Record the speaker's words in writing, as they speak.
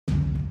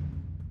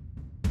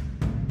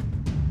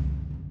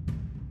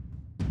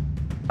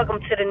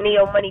Welcome to the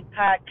Neo Money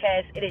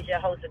Podcast. It is your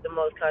host of the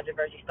most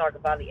controversial, Star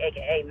Cavalli,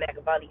 a.k.a.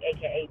 Machiavelli,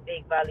 a.k.a.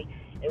 Big Valley.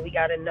 And we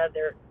got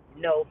another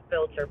No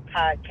Filter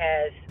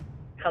podcast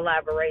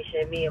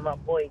collaboration. Me and my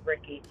boy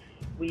Ricky,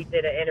 we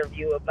did an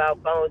interview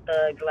about Bone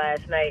Thugs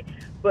last night.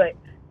 But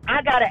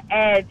I got to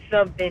add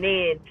something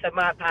in to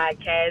my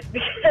podcast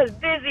because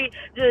Bizzy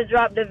just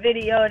dropped a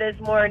video this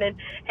morning.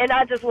 And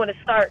I just want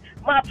to start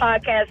my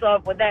podcast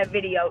off with that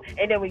video.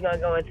 And then we're going to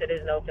go into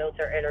this No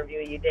Filter interview.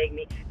 You dig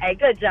me? Hey,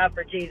 good job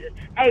for Jesus.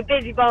 Hey,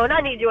 Bizzy Bone,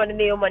 I need you on the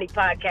Neo Money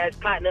Podcast,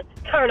 partner.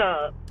 Turn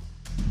up.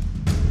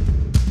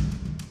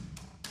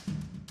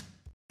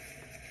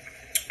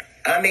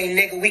 I mean,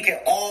 nigga, we can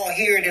all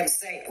hear them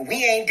say,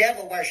 we ain't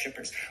devil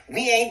worshipers.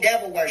 We ain't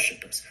devil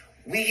worshipers.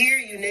 We hear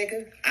you,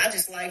 nigga. I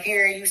just like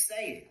hearing you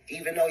say it,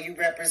 even though you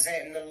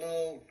representing the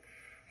little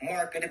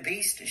mark of the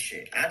beast and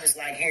shit. I just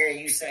like hearing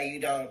you say you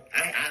don't.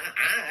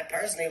 I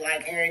personally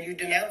like hearing you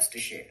denounce the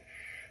shit.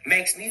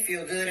 Makes me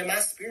feel good in my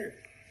spirit.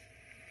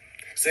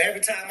 So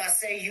every time I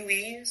say you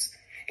is,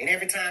 and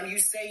every time you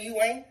say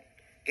you ain't,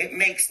 it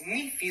makes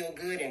me feel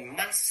good in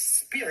my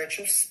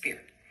spiritual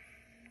spirit.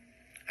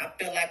 I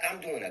feel like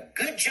I'm doing a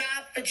good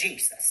job for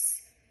Jesus.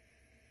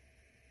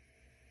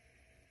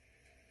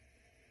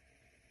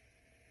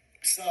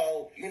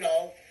 So, you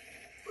know.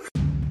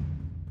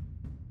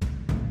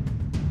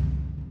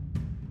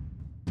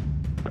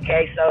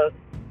 Okay, so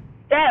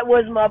that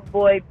was my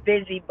boy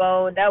Bizzy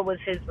Bone. That was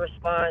his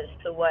response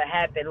to what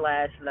happened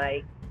last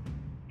night.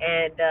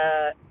 And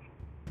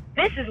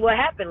this is what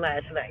happened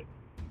last night.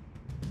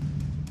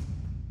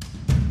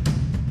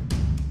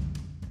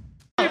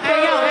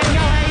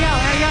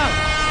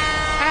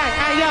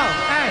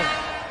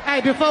 Hey,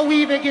 before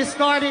we even get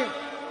started,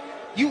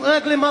 you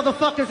ugly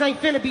motherfuckers ain't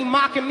finna be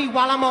mocking me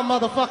while I'm on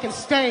motherfucking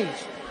stage.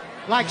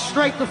 Like,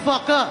 straight the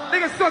fuck up.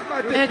 Nigga, suck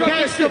my dick. And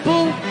gangsta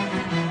boo.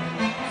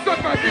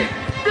 Suck my dick.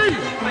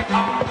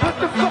 What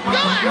the fuck? You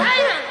a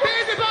hater,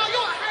 Bizzy Bone,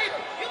 you a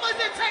hater. You must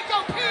just take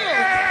your pills.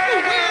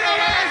 You weirdo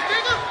ass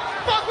nigga.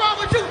 Fuck wrong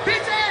with you,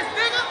 bitch ass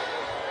nigga.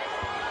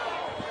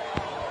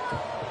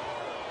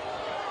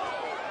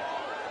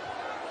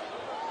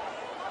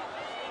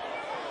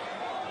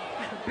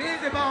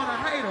 Bizzy Bone a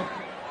hater.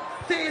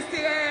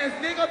 Sissy ass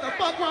nigga, the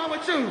fuck wrong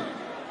with you?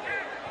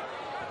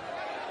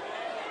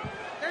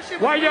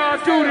 Why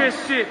y'all do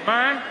this shit,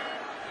 man?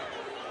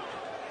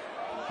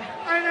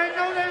 I didn't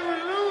know they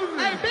were losing.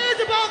 Hey,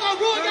 Bizzy Bone gonna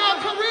ruin y'all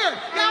career.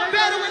 Y'all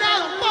better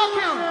without him. Fuck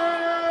him.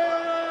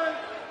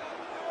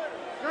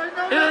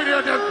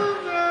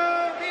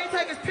 He ain't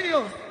take his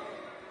pills.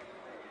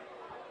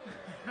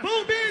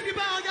 Boo Bizzy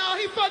Bone, y'all.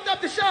 He fucked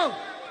up the show.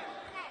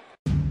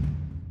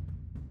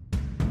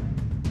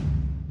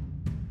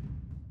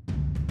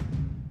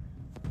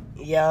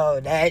 Yo,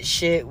 that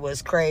shit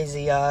was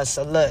crazy, y'all.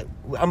 So look,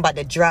 I'm about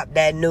to drop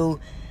that new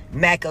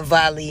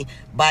Machiavelli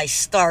by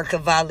Star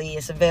Cavalli.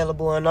 It's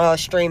available on all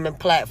streaming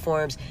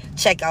platforms.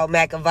 Check out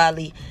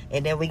Machiavelli,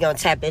 and then we gonna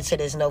tap into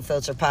this No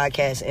Filter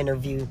podcast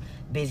interview.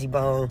 Bizzy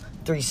Bone,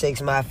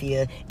 3-6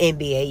 Mafia,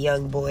 NBA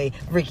Youngboy,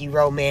 Ricky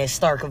Romance,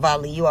 Star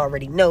Cavalli. You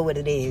already know what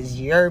it is.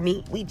 You heard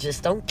me? We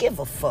just don't give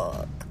a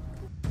fuck.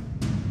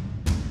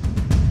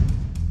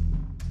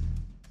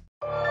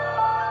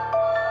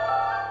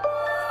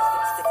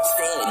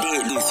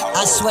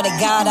 I swear to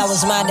God, I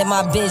was minding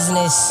my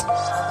business.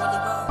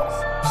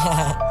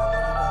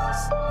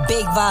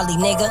 Big volley,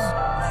 nigga.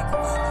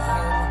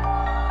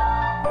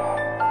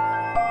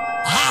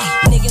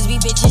 Niggas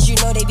be bitches, you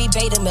know they be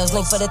beta males.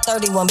 Link for the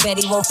 31, bet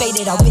he won't fade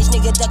it out. Bitch,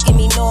 nigga ducking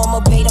me, know I'm a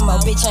beta male.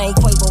 Bitch, I ain't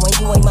Quavo when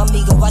you ain't my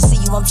Migo. I see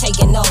you, I'm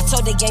taking off.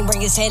 Told the game, bring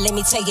his head, let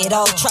me take it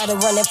off. Try to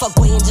run and fuck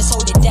with and just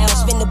hold it down.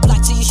 Spin the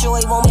block till you sure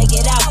he won't make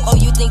it out. Oh,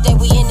 you think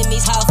that we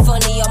enemies? How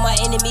funny, all my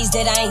enemies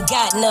that I ain't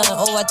got none.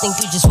 Oh, I think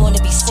you just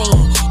wanna be seen.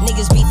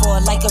 Niggas be for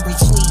a like a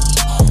retweet.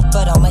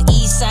 But on my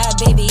east side,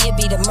 baby, it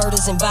be the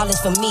murders and violence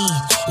for me.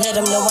 Let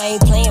them know I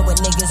ain't playing with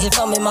niggas. If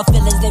I'm in my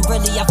feelings, then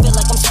really I feel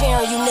like I'm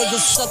sparing you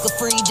niggas. Sucker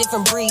free,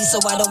 different breeds,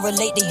 so I don't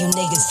relate to you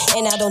niggas.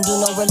 And I don't do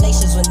no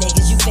relations with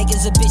niggas. You fake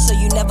as a bitch, so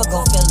you never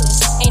gon' feel us.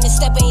 Ain't a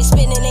step, ain't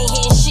spinning, ain't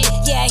hitting shit.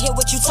 Yeah, I hear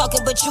what you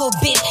talking, but you a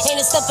bitch. Ain't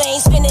a step,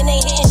 ain't spinning,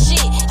 ain't hitting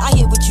shit. I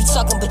hear what you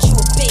talking, but you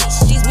a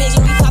bitch. These niggas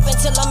be popping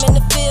till I'm in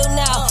the field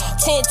now.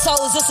 10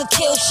 toes, it's a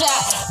kill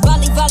shot.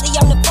 Volley,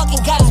 I'm the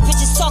fucking goddess.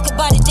 Bitches talk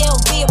about it, they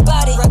don't be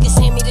about it. Ruckus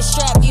hand me the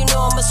strap, you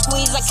know I'ma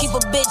squeeze. I keep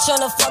a bitch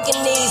on her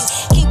fucking knees.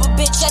 Keep a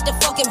bitch at the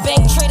fucking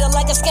bank. Treat her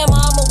like a scammer,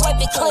 I'ma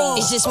wipe it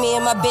clean. It's just me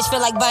and my bitch,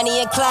 feel like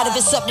Bonnie and Clyde. If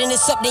it's up, then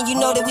it's up, then you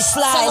know that we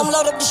slide. Tell them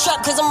load up the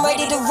truck, cause I'm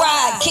ready to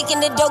ride.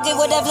 Kicking the door, get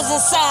whatever's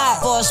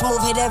inside. Boss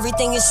move, hit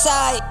everything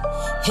inside.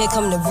 Here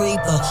come the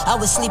Reaper. I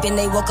was sleeping,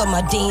 they woke up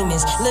my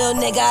demons. Little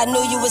nigga, I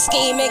knew you was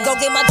scheming. Go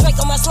get my Drake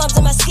on my slums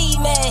and my ski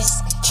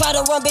mask. Try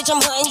to run, bitch,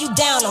 I'm hunting you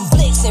down. I'm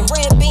blitzing.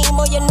 Red beam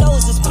on your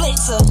nose is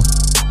blitzer.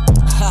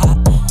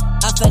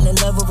 I fell in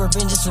love with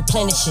revenge is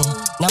replenishing.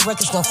 Now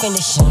records gon'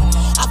 finish him.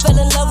 I fell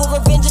in love with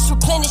revenge is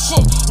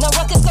replenishing. Now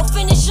records gon'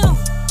 finish him.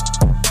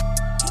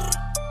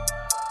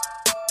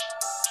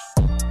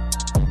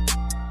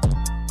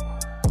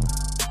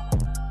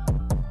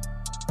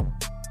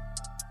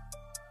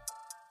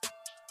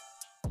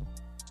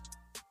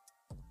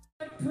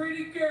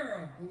 pretty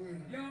girl.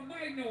 Y'all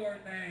might know her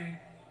name,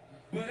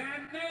 but I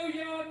know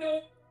y'all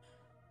know.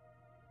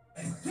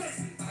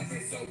 I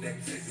get so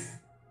damn chicken.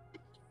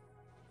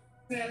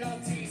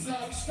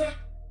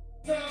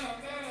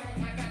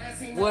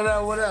 What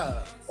up, what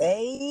up?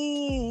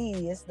 Hey,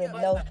 it's the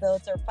No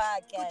Filter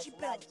Podcast,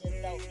 and I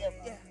just don't give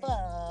a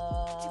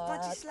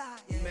fuck.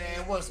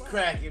 Man, what's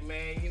cracking,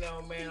 man? You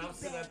know, man, I'm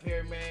sitting up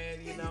here, man.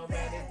 You know,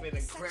 man, it's been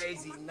a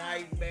crazy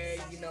night, man.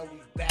 You know, we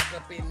back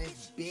up in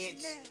this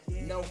bitch.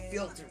 No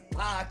Filter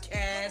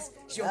Podcast.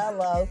 It's your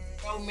Hello.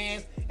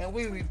 romance, and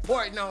we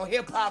reporting on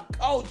hip hop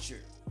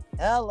culture.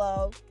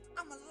 Hello.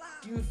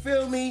 You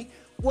feel me?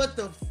 What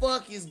the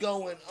fuck is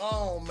going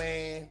on,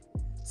 man?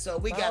 So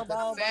we got the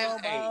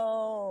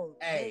family.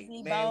 Hey,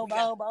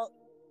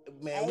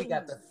 man, we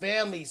got the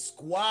family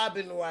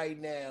squabbing right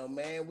now,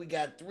 man. We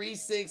got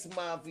 3-6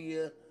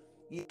 Mafia.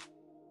 Yeah.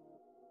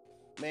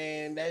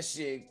 Man, that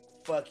shit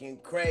fucking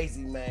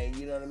crazy, man.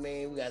 You know what I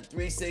mean? We got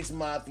 3-6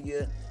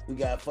 Mafia. We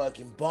got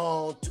fucking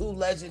Bone, two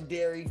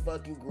legendary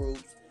fucking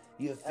groups.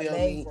 You feel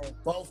me?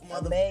 Both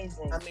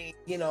Amazing. I mean,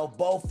 you know,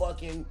 both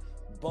fucking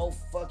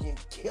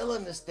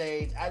killing the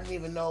stage. I didn't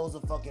even know it was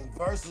a fucking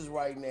Verzuz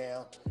right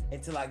now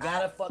until I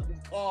got a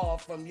fucking call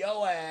from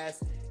your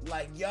ass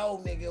like,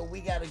 yo, nigga, we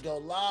gotta go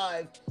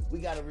live. We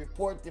gotta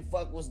report the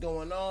fuck what's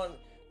going on.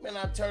 Man,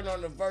 I turned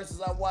on the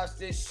Verzuz. I watched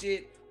this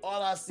shit.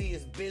 All I see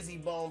is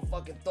Bizzy Bone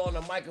fucking throwing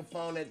a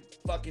microphone at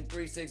fucking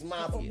 3-6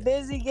 Mafia.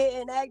 Busy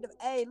getting active.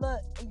 Hey,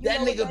 look.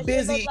 That nigga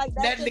Bizzy,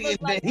 that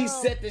nigga, he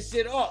set the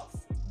shit off.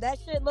 That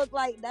shit look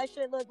like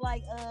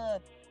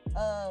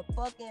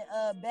fucking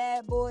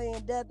Bad Boy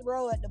and Death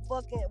Row at the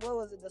fucking, what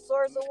was it, the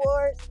Source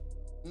Awards?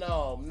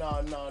 No.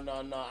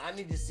 I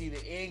need to see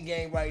the end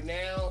game right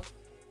now.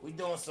 We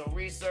doing some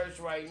research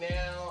right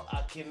now.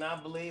 I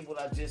cannot believe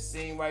what I just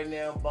seen right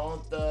now.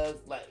 Bone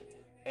Thugs, like,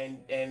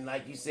 and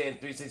like you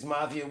said, 3-6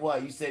 Mafia.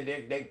 What you said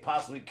they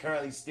possibly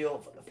currently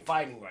still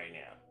fighting right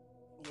now.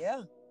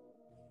 Yeah,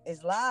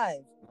 it's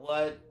live.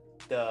 What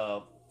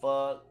the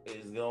fuck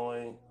is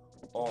going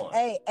on?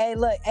 Hey,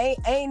 look,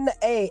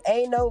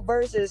 ain't no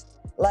verses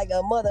like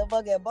a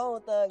motherfucking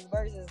Bone Thugs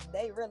versus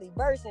they really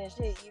versing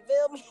shit. You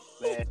feel me?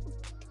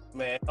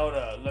 Man, hold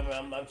up.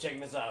 I'm checking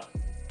this out.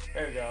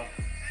 There we go.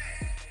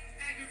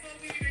 Hey, before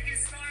we even get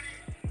started,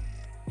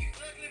 you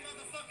ugly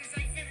motherfuckers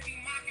ain't finna be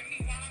mocking me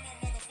while I'm on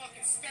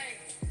motherfucking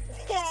stage.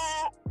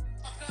 Yeah.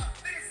 Fuck up.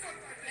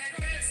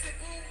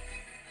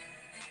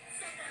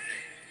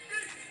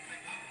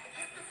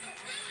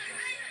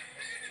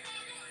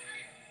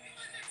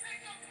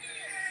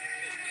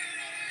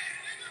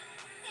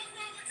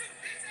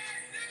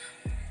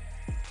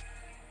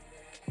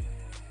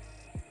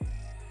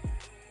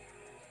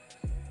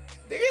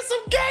 Nigga,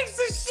 some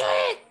gangster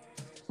shit.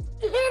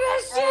 You hear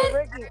that shit? Hey,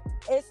 Ricky,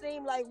 it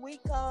seemed like we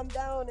calmed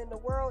down and the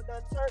world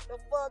done turned the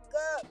fuck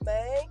up,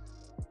 man.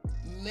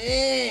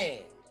 Man.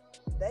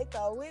 They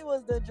thought we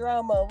was the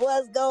drama.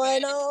 What's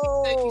going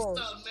on?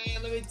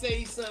 Let me tell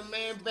you something,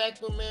 man.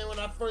 Back when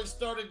I first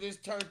started this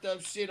turned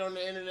up shit on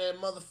the internet,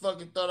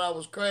 motherfucker thought I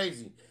was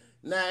crazy.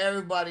 Now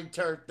everybody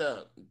turned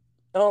up.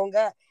 Oh,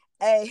 God.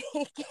 Hey,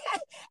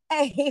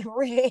 hey,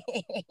 Rick.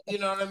 You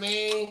know what I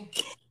mean?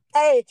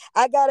 Hey,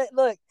 I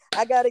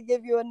gotta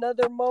give you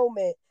another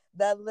moment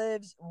that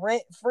lives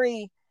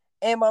rent-free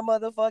in my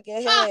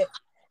motherfucking head.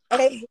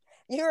 Hey,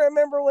 you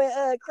remember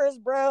when Chris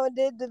Brown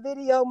did the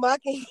video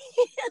mocking?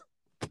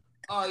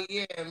 Oh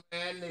yeah,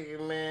 man, nigga,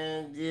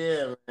 man,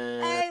 yeah,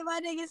 man. Hey, my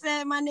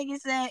nigga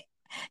said,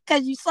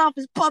 cause you soft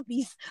as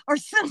puppies or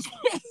something.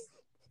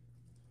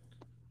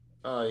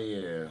 Oh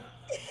yeah.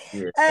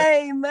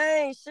 Hey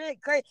man,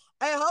 shit crazy.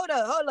 Hey, hold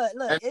up.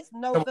 Look, it's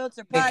No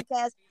Filter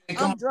Podcast.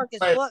 I'm drunk as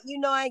fuck. You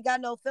know I ain't got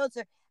no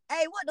filter.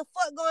 Hey, what the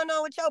fuck going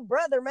on with your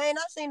brother, man?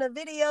 I seen a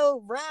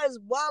video, Raz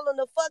wilding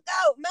the fuck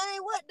out,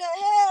 man. What the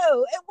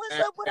hell? And what's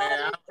up with all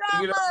this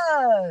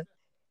drama?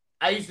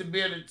 I used to be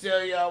able to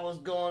tell y'all what's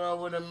going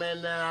on with him,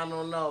 man. Now I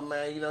don't know,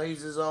 man. You know,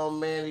 he's his own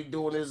man. He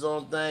doing his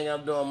own thing.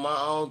 I'm doing my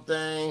own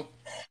thing.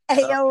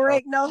 Hey, yo,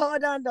 Rick, no,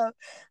 hold on, though.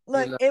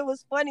 Look, it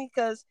was funny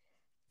because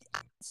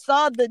I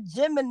saw the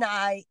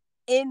Gemini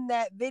in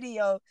that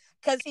video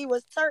because he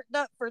was turned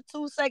up for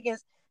 2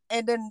 seconds.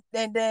 And then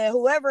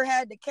whoever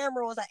had the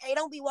camera was like, hey,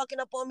 don't be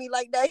walking up on me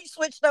like that. He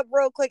switched up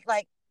real quick,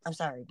 like, I'm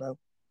sorry, bro.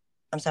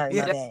 I'm sorry,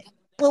 my bad.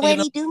 Well, why'd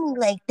he do me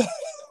like that?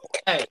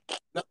 Hey,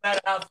 no matter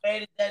how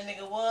faded that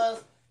nigga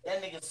was,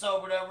 that nigga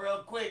sobered up real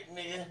quick,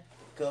 nigga.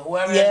 Cause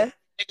whoever that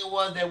nigga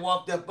was that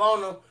walked up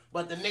on him,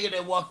 but the nigga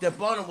that walked up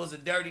on him was a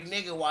dirty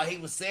nigga. While he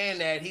was saying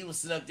that, he was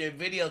sitting up there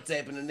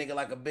videotaping the nigga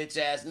like a bitch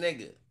ass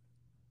nigga.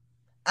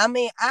 I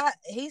mean,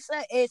 he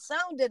said it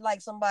sounded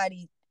like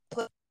somebody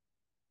put.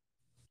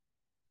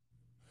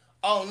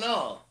 Oh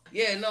no,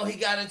 yeah, no, he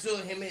got into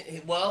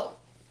it. Well,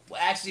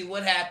 actually,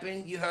 what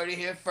happened? You heard it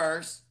here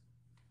first.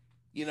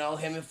 You know,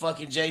 him and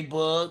fucking J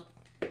Bug.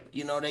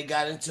 You know, they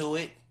got into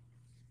it.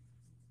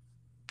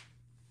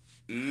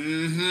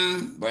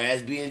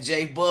 Braz B and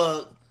J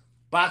Bug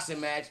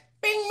boxing match.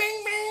 Bing,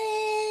 bing,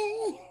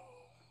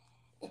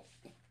 bing.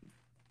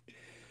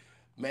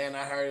 Man,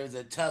 I heard it was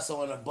a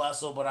tussle and a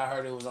bustle, but I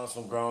heard it was on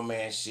some grown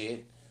man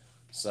shit.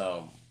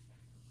 So,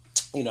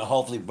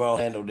 hopefully, bro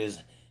handled his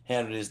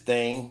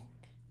thing,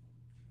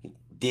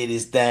 did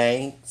his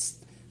thing,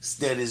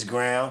 stood his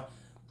ground.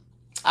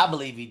 I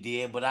believe he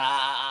did, but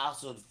I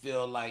also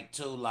feel like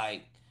too,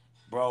 like,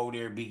 bro,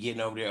 there be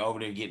getting over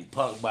there getting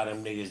punked by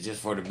them niggas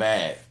just for the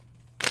bag.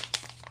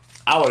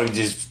 I would have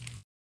just.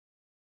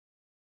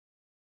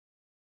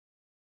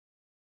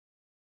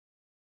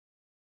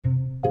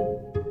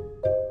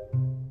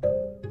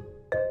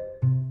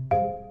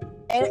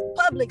 And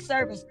public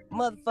service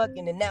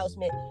motherfucking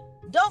announcement.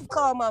 Don't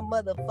call my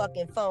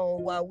motherfucking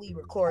phone while we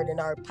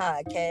recording our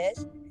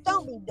podcast.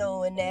 Don't be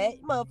doing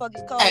that.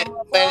 Motherfuckers calling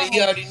my phone.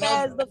 You already know.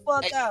 Pass the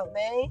fuck out,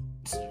 man.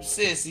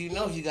 Sis, you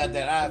got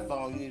that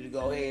iPhone. You need to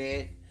go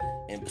ahead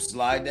and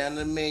slide down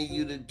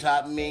the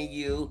top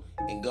menu,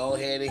 and go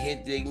ahead and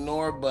hit the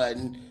ignore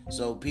button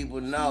so people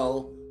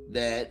know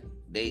that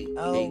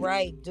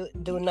right.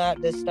 Do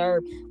not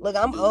disturb. Look,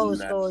 I'm old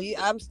school.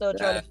 I'm still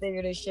trying to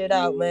figure this shit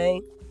out, man.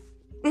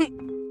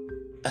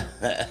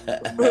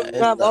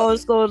 I'm old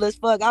school as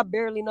fuck. I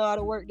barely know how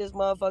to work this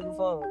motherfucking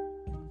phone.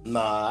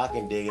 Nah, I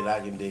can dig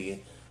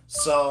it.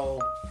 So,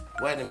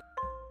 wait a minute.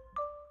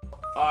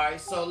 All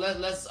right, so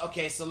let's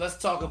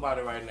talk about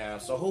it right now.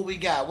 So who we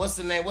got? What's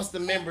the name? What's the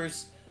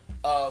members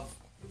of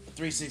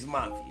 3-6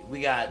 Mafia?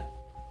 We got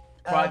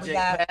Project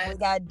Pat. We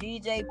got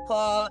DJ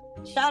Paul.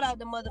 Shout out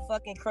to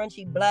motherfucking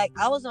Crunchy Black.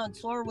 I was on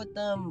tour with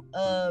them.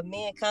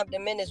 Me and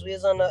Compton Menace. We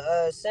was on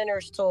the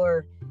Centers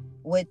tour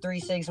with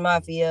 3-6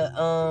 Mafia.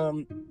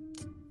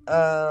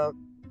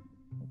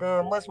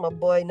 What's my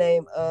boy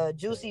name?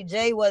 Juicy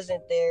J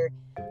wasn't there,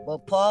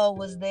 but Paul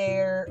was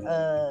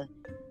there.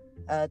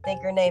 I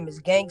think her name is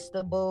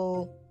Gangsta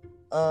Boo.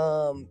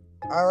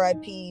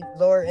 R.I.P.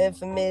 Lord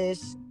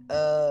Infamous.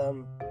 I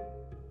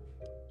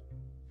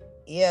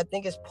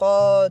think it's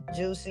Paul,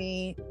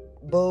 Juicy,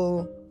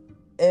 Boo,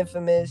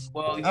 Infamous.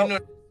 Well,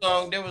 the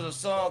song. There was a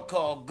song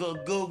called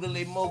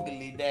 "Googly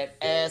Moogly." That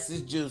ass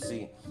is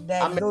juicy.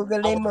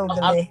 Googly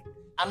Moogly.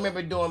 I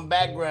remember doing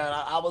background.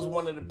 I was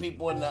one of the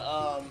people in the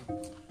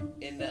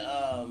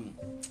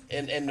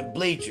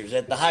bleachers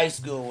at the high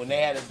school when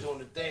they had us doing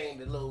the thing,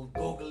 the little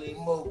googly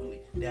moogly.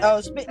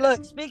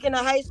 Speaking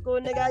of high school,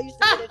 nigga, I used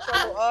to get in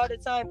trouble all the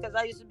time because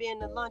I used to be in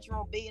the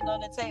lunchroom beating on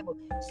the table.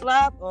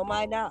 Slap on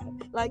my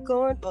knob like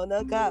corn on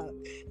the cob.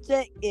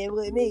 Check it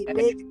with me,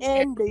 bitch,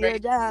 and do your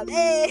job.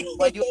 Hey.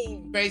 But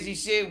you crazy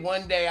shit.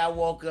 One day I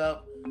woke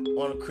up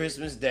on a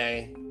Christmas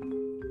day.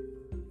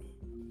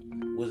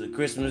 Was it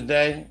Christmas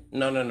Day?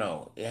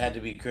 No. It had to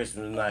be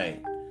Christmas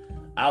night.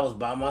 I was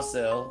by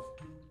myself.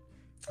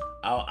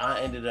 I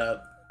ended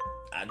up.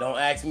 Don't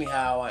ask me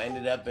how I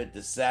ended up at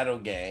the Saddle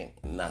Gang.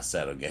 Not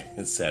Saddle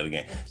Gang. Saddle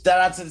Gang. Shout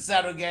out to the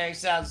Saddle Gang.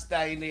 Shout out to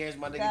Stallionaires,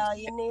 my nigga.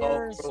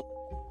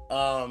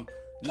 Stallionaires.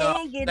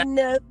 Can't get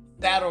enough.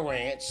 Saddle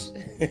Ranch.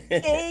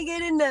 Can't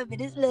get enough of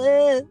this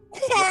love.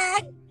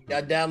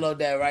 Y'all download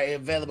that, right?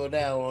 It's available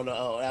now on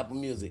Apple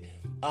Music.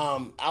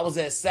 I was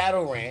at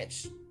Saddle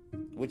Ranch,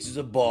 which is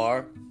a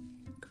bar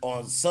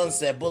on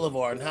Sunset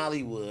Boulevard in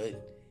Hollywood,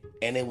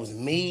 and it was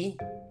me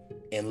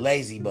and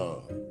Lazy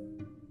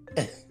Bone.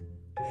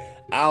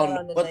 I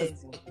don't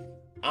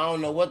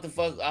know what the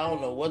fuck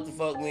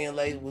me and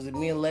Lazy. Was it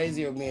me and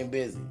Lazy or me and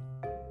Bizzy?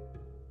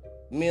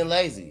 Me and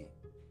Lazy.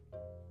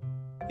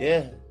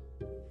 Yeah.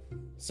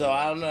 So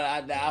I don't know.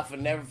 I'll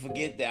never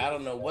forget that. I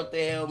don't know what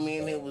the hell me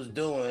and him was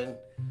doing.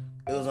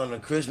 It was on a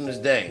Christmas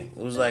day.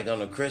 It was like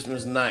on a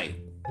Christmas night.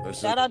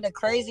 Shout out to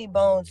Crazy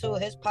Bone too.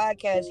 His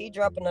podcast, he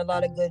dropping a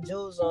lot of good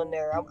jewels on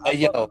there. I'm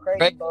Crazy Bone.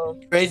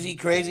 Crazy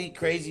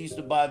used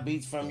to buy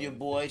beats from your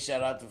boy.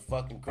 Shout out to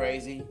fucking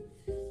Crazy.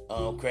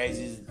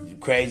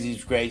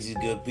 Crazy's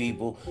good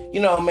people.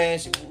 Man,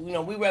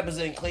 we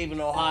represent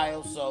Cleveland,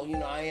 Ohio. So,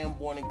 I am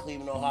born in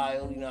Cleveland,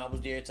 Ohio. I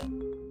was there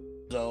 10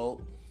 years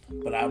old,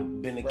 but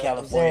I've been in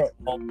California.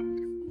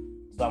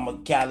 So I'm a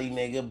Cali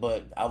nigga,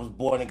 but I was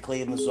born in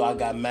Cleveland, so I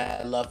got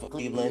mad love for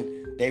Cleveland.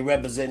 They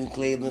representing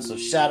Cleveland, so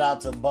shout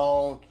out to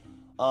Bone.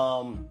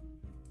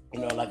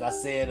 Like I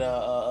said,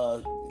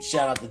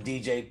 shout out to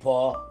DJ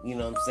Paul. You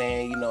know what I'm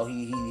saying?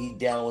 He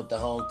down with the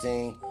home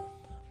team.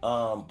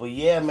 But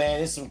yeah, man,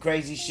 there's some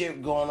crazy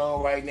shit going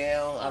on right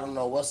now. I don't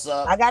know what's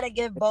up. I gotta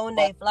give Bone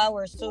they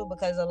flowers too,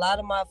 because a lot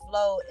of my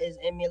flow is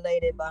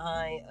emulated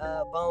behind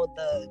Bone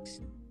Thugs.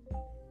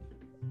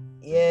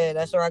 Yeah,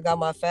 that's where I got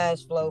my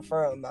fast flow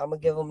from. I'm gonna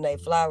give them they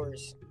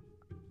flowers.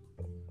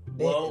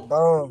 Well,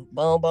 boom.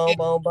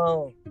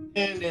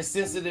 And the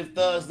sensitive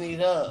thugs need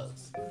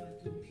hugs.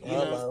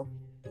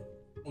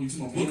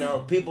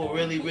 People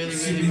really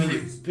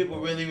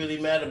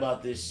mad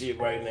about this shit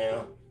right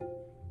now.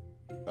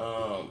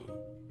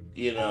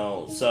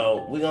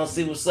 So we're gonna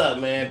see what's up,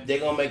 man.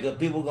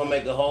 People gonna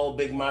make a whole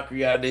big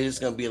mockery out of this. It's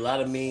gonna be a lot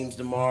of memes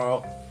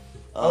tomorrow.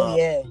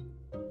 Yeah.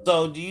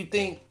 So do you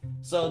think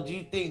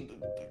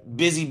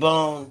Bizzy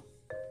Bone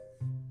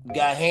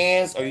got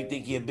hands, or you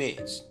think he a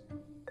bitch?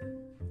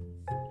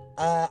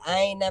 I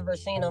ain't never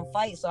seen him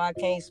fight, so I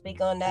can't speak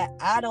on that.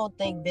 I don't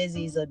think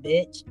Bizzy's a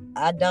bitch.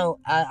 I don't.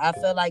 I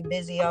feel like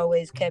Bizzy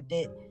always kept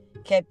it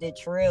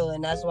trill,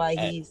 and that's why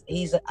he's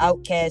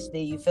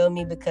outcasted. You feel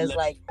me? Because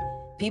like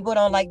people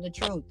don't like the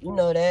truth. You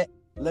know that.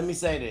 Let me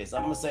say this.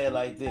 I'm gonna say it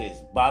like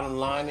this. Bottom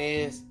line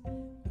is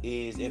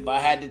if I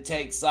had to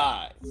take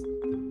sides,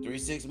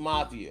 3-6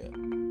 Mafia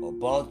or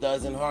Bone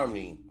Thugs and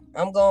Harmony,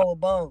 I'm going with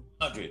Bone.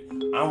 100.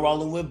 I'm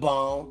rolling with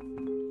Bone.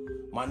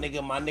 My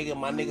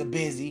nigga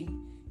Bizzy.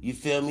 You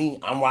feel me?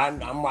 I'm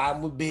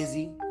riding with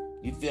Bizzy.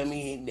 You feel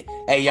me?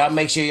 Hey, y'all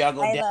make sure y'all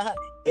go down.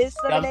 It's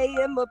 7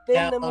 a.m. up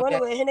in the morning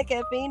with henna,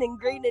 caffeine, and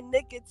green and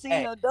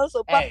nicotine. Dose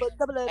of pop,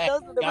 double a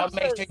dose of the y'all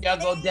make sure y'all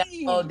go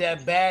download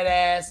that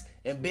Badass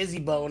and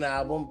Bizzy Bone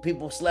album.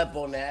 People slept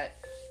on that.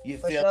 You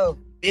feel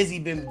me?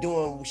 Bizzy been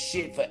doing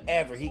shit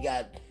forever. He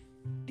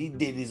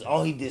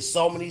did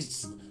so many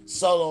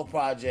solo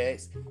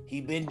projects.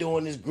 He been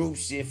doing this group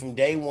shit from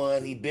day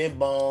one. He been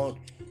Bone.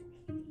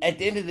 At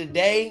the end of the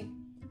day,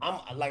 I'm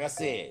like I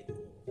said,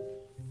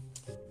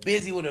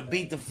 Bizzy would have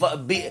beat the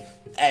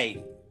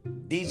hey,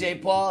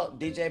 DJ Paul,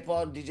 hey,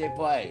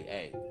 nigga,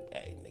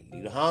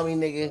 you the homie,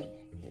 nigga.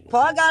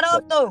 Paul got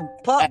up though.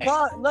 Paul,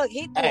 look,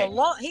 he threw a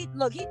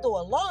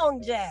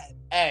long jab.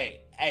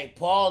 Hey,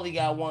 Paul, he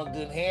got one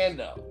good hand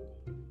though.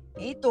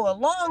 He threw a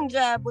long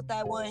jab with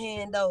that one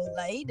hand though.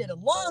 Like he did a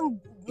long.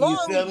 You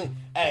feel me?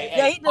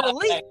 He did a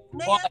leap,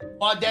 nigga.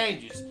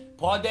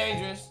 Paul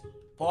dangerous.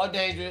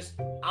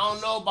 I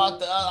don't know about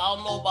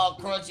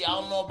Crunchy. I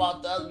don't know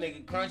about the other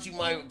nigga. Crunchy.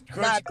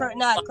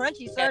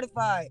 Crunchy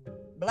certified.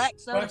 Black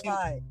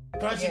certified.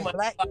 Crunchy might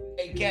black.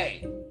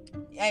 AK.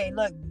 Hey,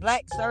 look,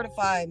 Black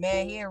certified,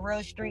 man. He a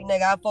real street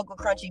nigga. I fuck with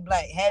Crunchy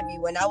Black heavy.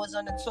 When I was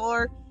on the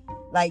tour,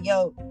 like,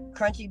 yo,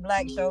 Crunchy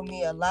Black showed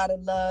me a lot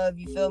of love.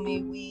 You feel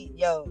me?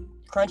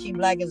 Crunchy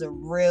Black is a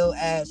real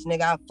ass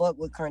nigga. I fuck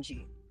with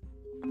Crunchy.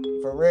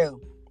 For real.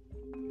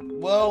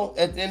 Well,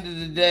 at the end of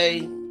the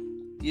day,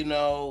 you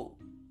know,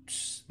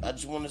 I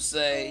just want to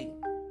say,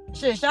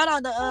 shit, shout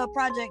out to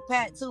Project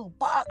Pat too.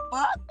 Bok,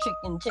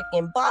 chicken,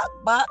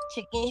 bok,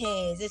 chicken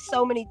heads. There's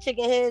so many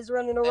chicken heads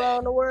running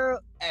around the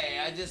world. Hey,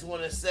 I just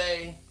want to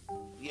say,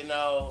 you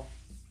know,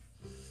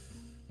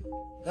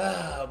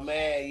 oh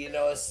man, you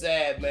know, it's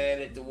sad,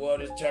 man, that the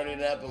world is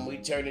turning up and we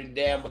turning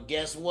down. But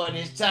guess what?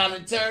 It's time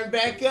to turn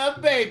back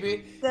up,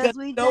 baby. Cause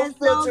we just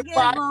don't give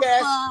a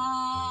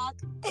fuck.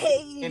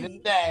 Hey. In the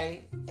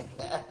day.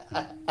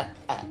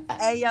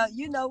 Hey, yo,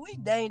 you know, we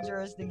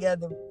dangerous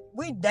together.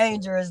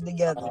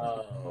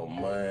 Oh,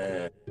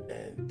 man.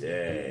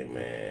 Dang,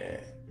 man.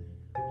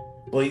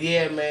 But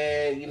yeah,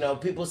 man, you know,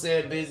 people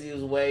said Bizzy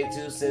was way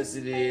too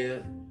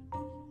sensitive.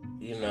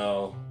 You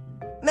know.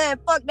 Man,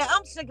 fuck that.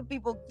 I'm sick of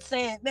people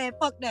saying, man,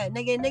 fuck that.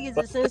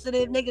 Niggas is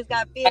sensitive. Niggas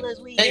got feelings.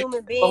 We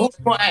human beings.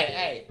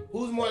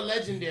 Who's more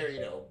legendary,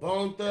 though?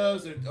 Bone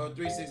Thugs or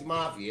 3-6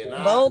 Mafia?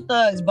 Bone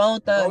Thugs,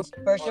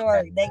 for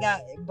sure. They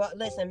got, but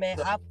listen, man,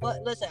 I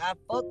fuck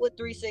with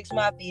 3-6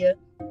 Mafia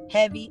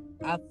heavy.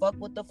 I fuck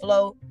with the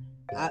flow.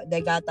 They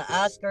got the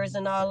Oscars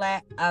and all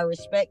that. I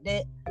respect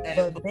it.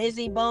 But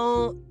Bizzy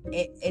Bone,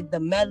 the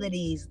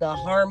melodies, the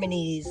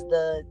harmonies,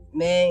 the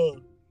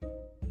man.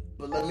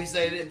 But let me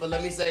say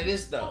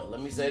this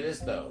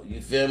though.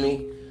 You feel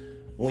me?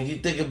 When you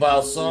think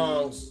about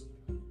songs,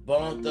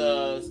 Bone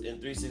Thugs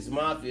and 3-6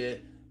 Mafia,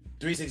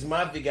 3-6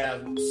 Mafia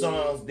got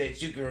songs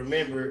that you can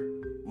remember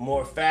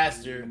more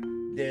faster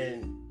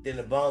than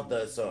the Bone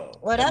Thugs song.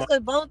 Well, that's because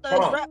Bone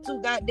Thugs rap too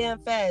goddamn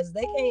fast.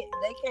 They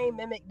can't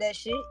mimic that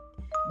shit.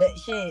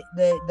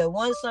 The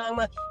one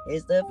song,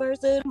 it's the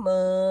first of the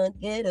month.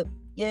 Get up.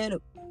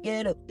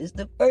 It's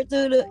the first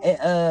of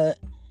the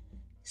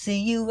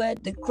see you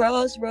at the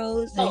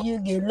crossroads and you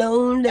get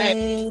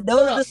lonely.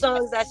 Those are the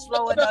songs that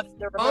slow enough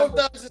to remember. Bone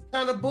Thugs is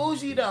kind of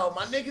bougie though.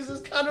 My niggas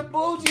is kind of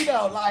bougie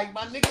though. Like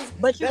my niggas.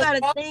 But you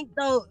gotta think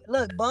though.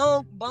 Look,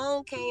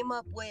 Bone came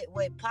up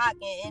with Pac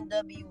and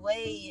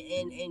NWA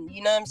and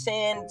you know what I'm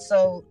saying.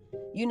 So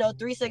you know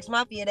 3-6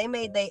 Mafia, they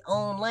made their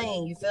own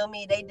lane. You feel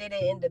me? They did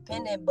it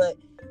independent, but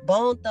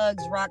Bone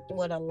Thugs rocked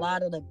with a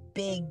lot of the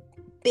big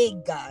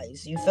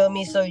guys. You feel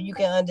me? So you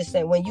can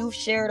understand when you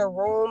shared a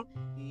room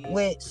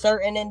with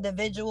certain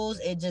individuals,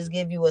 it just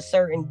give you a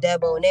certain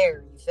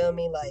debonair. You feel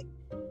me? Like,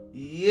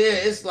 yeah,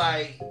 it's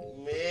like,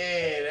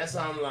 man, that's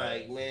how I'm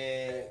like,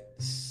 man.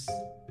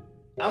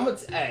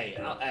 Hey,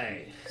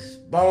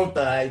 Bone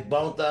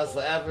Thugs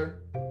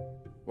forever,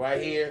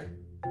 right here.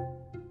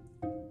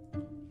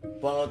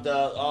 Bone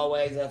Thugs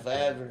always and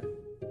forever.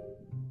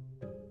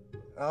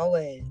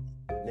 Always.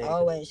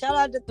 Shout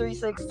out to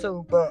 3-6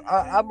 too, but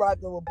I'm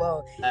rocking with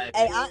Bone.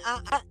 Hey,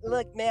 I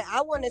look, man,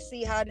 I want to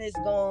see how this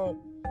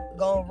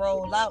gonna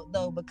roll out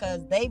though,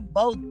 because they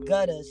both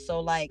gutters.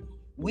 So like,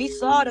 we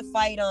saw the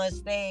fight on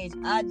stage.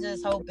 I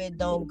just hope it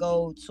don't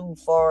go too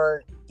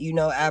far, you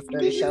know, after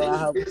the show. I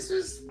hope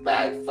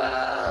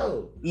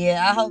disrespectful.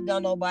 Yeah, I hope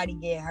don't nobody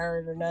get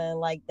hurt or nothing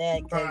like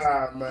that. Cause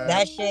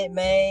that shit,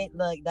 man,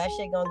 look, that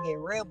shit gonna get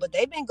real. But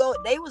they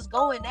was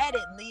going at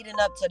it leading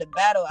up to the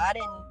battle. I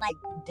didn't like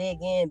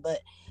dig in, but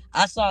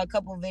I saw a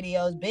couple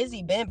videos.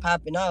 Bizzy been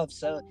popping off,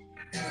 so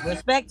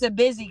Respect to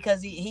Bizzy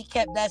because he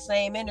kept that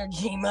same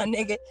energy, my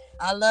nigga.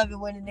 I love it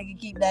when a nigga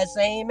keep that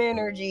same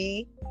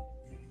energy.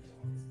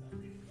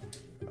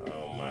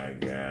 Oh my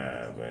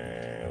god,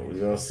 man. We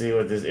gonna see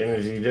what this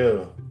energy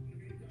do.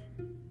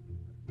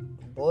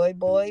 Boy.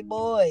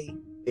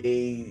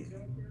 Hey,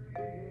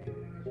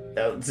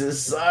 I'm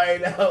just sorry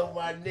though,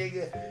 my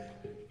nigga.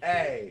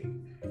 Hey.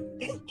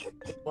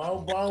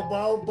 Boom,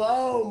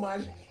 my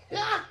nigga.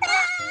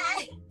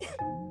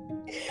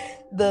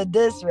 The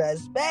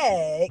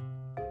disrespect.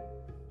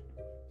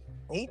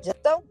 He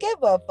just don't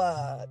give a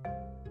fuck.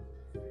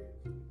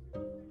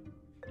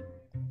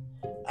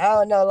 I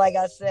don't know. Like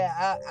I said,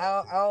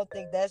 I don't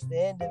think that's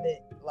the end of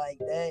it. Like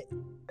that,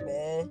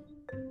 man.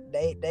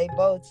 They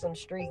both some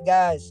street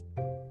guys.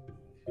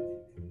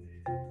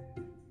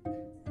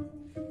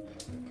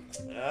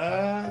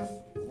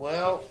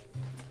 Well,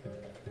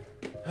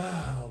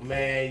 oh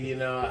man, you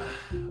know,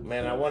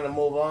 man, I want to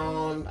move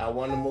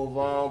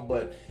on,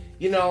 but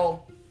you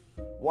know,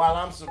 while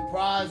I'm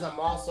surprised, I'm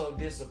also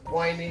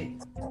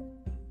disappointed.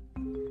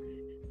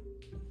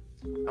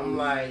 I'm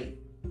like,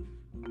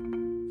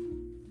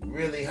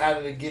 really, how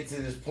did it get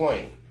to this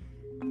point?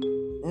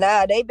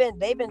 Nah, they've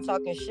been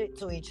talking shit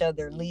to each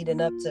other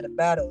leading up to the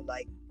battle.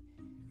 Like,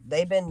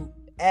 they've been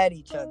at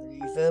each other.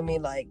 You feel me?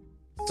 Like,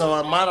 so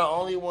am I the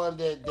only one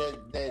that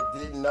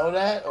didn't know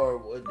that,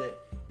 or that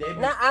they?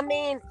 Nah, I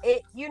mean,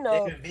 it. You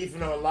know, they been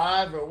beefing on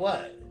live or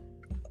what?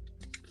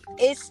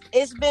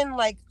 It's been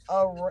like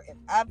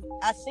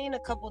I seen a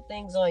couple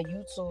things on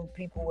YouTube.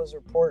 People was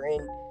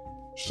reporting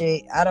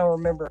shit. I don't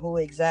remember who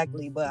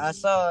exactly, but I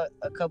saw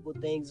a couple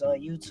things on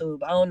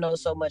YouTube. I don't know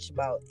so much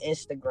about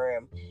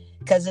Instagram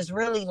because it's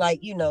really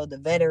like, you know, the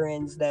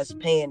veterans that's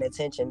paying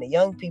attention. The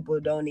young people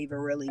don't even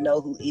really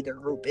know who either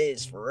group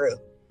is for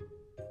real.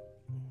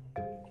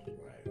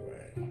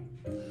 Right.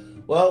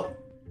 Well,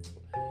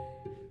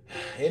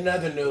 in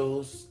other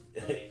news,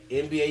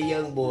 NBA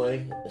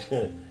YoungBoy,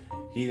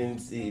 he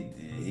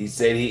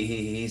said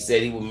he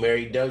said he would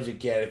marry Doja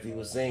Cat if he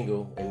was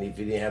single and if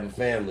he didn't have a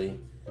family.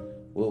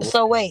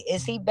 So wait,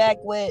 is he back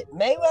with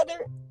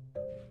Mayweather?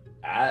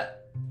 I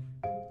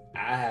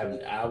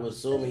was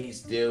assuming he's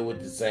still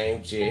with the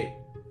same chick.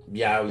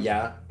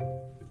 Yeah.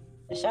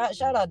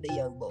 Shout out to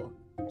Young Boy.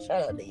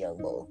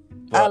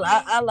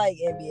 I like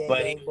NBA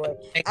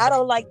YoungBoy. I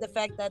don't like the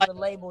fact that the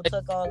label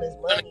took all his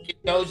money.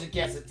 Get Doja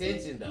Cat's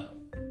attention though.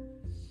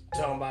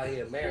 Talking about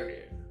he'll marry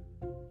her.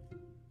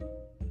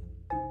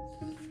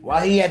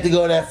 Why he had to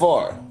go that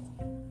far?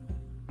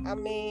 I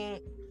mean,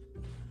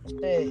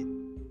 shit.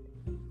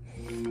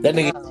 That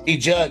nigga, he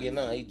jugging,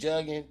 huh? He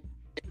jugging.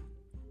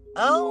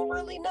 I don't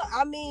really know.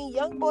 I mean,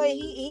 Young Boy,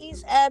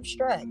 he's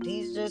abstract.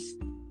 He's just,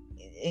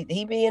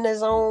 he be in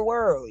his own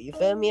world. You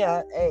feel me?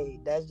 Hey,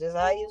 that's just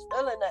how he was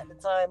feeling at the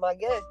time, I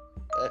guess.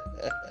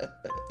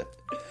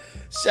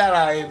 Shout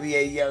out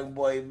NBA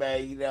YoungBoy,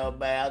 man. You know,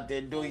 man, out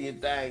there doing your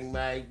thing,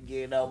 man.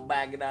 You know,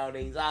 backing all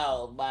these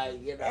hoes,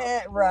 man. You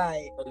know,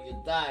 right. Do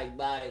your thing,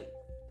 man.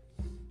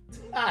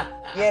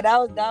 Yeah,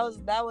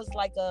 that was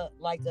like a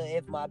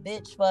if my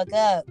bitch fuck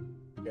up.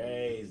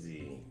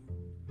 Crazy.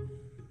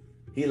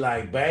 He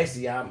like,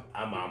 basically, I'm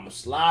a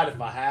slide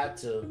if I had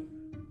to.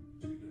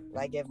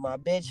 Like if my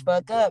bitch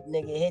fuck up,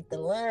 nigga hit the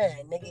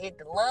line.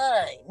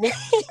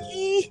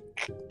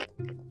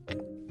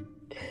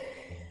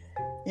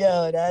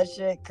 Yo, that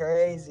shit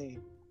crazy.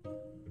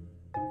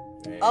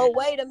 Man. Oh,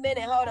 wait a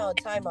minute, hold on,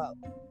 time out.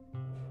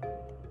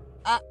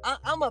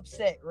 I'm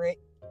upset, Rick.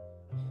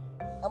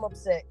 I'm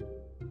upset.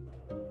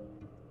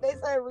 They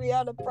say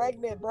Rihanna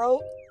pregnant, bro.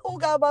 Who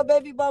got my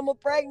baby mama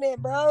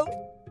pregnant, bro?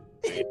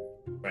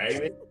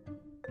 Pregnant?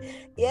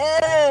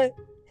 Yeah.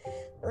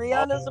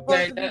 Rihanna's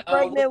supposed to be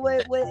pregnant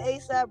with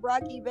ASAP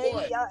Rocky,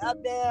 baby.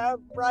 I'm there,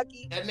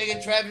 Rocky. That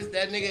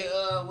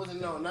nigga, what's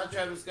it known? Not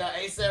Travis Scott,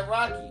 ASAP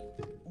Rocky.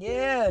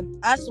 Yeah,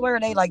 I swear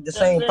they like the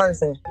same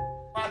person.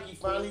 Rocky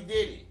finally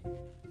did it.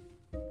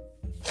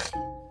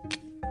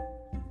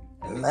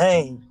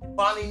 Man.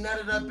 Finally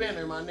nutted up in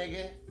her, my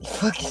nigga.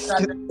 Fucking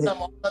stupid.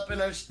 All up in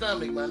her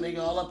stomach, my nigga.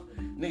 All up.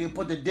 Nigga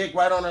put the dick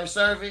right on her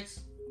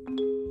cervix.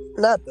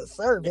 Not the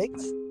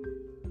cervix.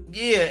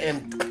 Yeah,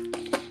 and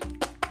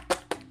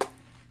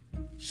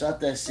shut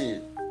that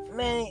shit.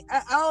 Man,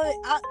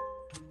 I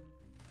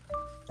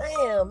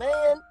damn,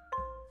 man.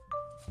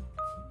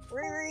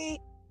 Riri.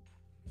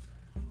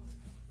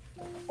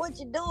 What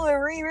you doing,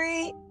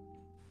 Riri?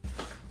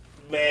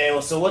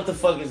 Man, so what the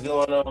fuck is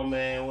going on,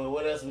 man?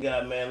 What else we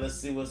got, man? Let's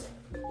see what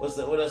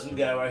else we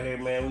got right here,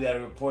 man. We got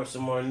to report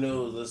some more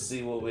news. Let's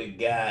see what we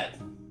got.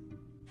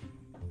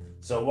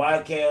 So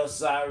YK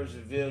Osiris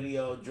revealed he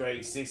owed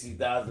Drake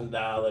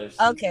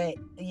 $60,000. Okay,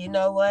 you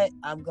know what?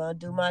 I'm gonna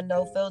do my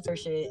no filter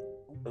shit.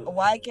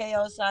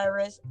 YK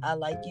Osiris, I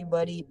like you,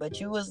 buddy, but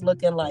you was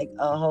looking like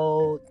a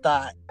whole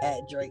thought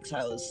at Drake's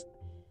house.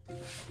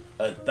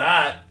 A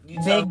thought?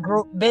 Big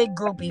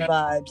groupie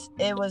vibes.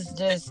 It was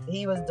just,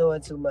 he was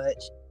doing too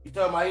much. You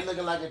talking about he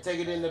looking like a take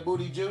it in the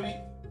booty Judy?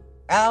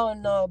 I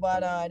don't know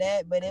about all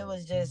that, but it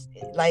was just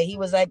like he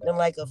was acting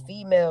like a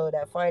female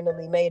that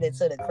finally made it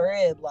to the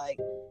crib. Like,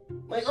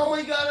 Like, oh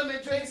my God, I'm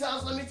at Drake's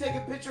house. Let me take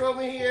a picture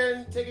over here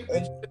and take a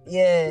picture.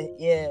 Yeah.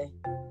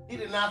 He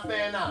did not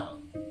fan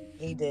out.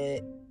 He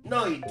did.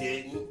 No, he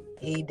didn't.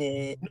 He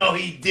did. No,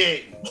 he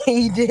didn't.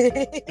 He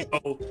did.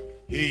 No,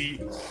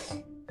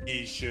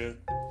 he should.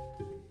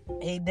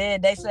 He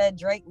did. They said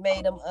Drake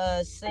made him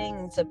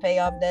sing to pay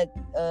off that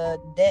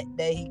debt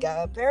that he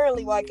got.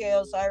 Apparently,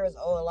 YK Osiris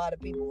owe a lot of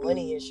people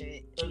money and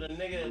shit. So the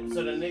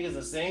nigga's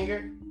a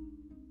singer?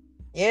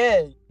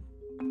 Yeah.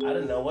 I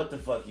didn't know what the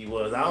fuck he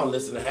was. I don't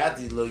listen to half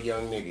these little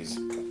young niggas.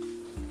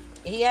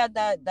 He had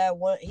that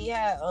one. He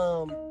had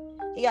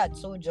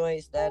two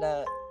joints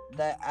that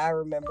I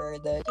remember.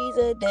 He's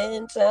a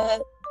dancer,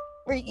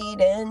 freaky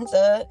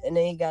dancer, and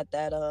then he got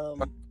that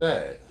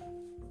Hey.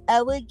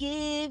 I would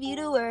give you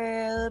the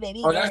world,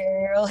 baby Oh,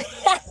 girl.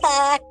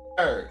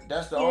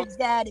 That's the only. It's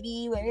gotta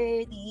be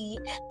worthy.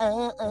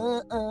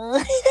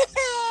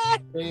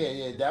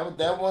 Yeah.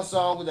 That one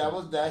song.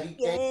 That he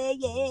came.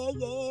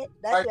 Yeah.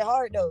 That's it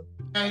hard though.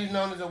 Now he's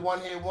known as a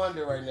one-hit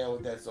wonder right now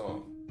with that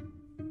song.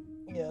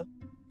 Yeah.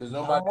 There's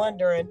nobody I'm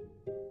wondering.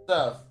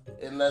 stuff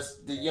unless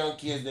the young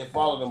kids that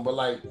follow them. But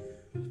like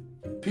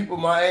people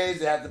my age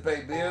that have to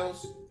pay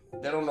bills,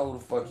 they don't know who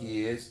the fuck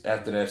he is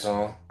after that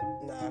song.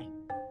 Nah.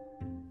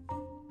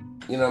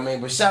 You know what I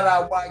mean? But shout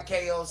out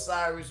YK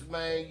Osiris,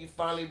 man. You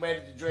finally made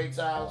it to Drake's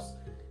house.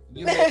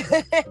 You made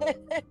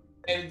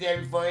it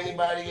there before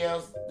anybody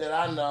else that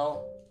I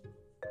know.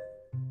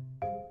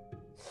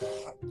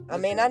 I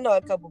mean, I know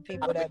a couple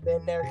people that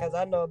been there because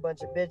I know a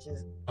bunch of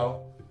bitches.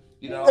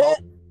 You know,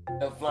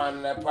 flying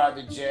in that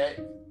private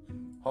jet.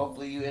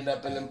 Hopefully you end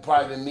up in them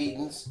private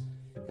meetings,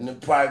 in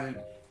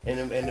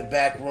the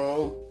back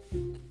room.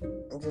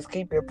 And just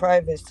keep your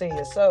privates to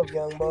yourself,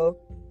 young boy.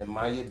 And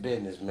mind your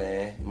business,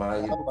 man.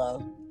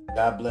 Hello.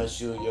 God bless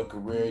you and your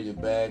career, your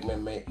bag,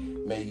 man.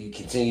 May you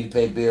continue to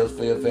pay bills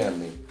for your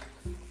family.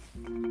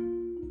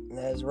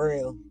 That's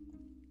real.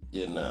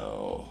 You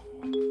know.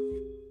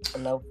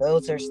 No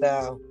filter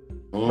style.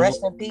 Mm-hmm.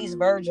 Rest in peace,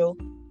 Virgil.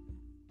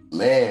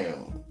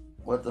 Man,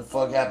 what the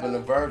fuck happened to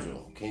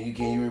Virgil? Can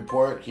you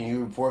report? Can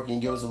you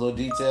give us a little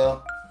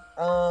detail?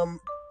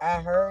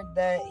 I heard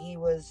that he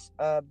was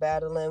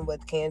battling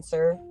with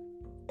cancer,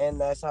 and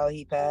that's how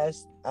he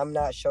passed. I'm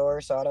not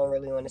sure, so I don't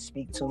really want to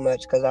speak too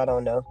much because I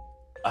don't know.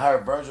 I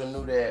heard Virgil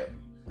knew that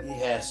he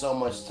had so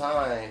much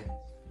time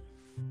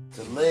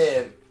to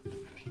live,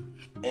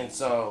 and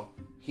so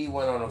he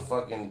went on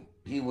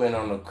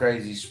a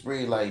crazy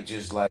spree, like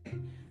just like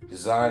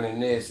designing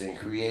this and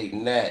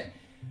creating that.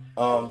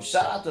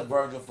 Shout out to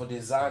Virgil for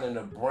designing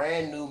a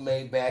brand new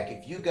Maybach.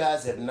 If you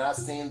guys have not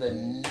seen the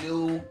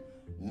new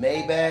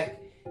Maybach,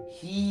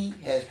 he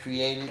has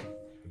created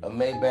a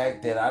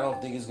Maybach that I don't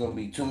think is going to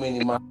be too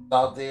many miles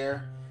out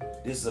there.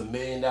 This is $1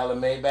 million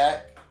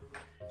Maybach.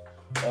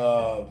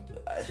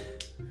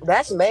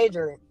 That's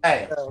major.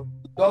 Hey,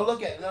 go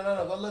look at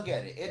Go look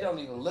at it. It don't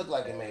even look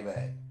like a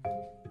Maybach.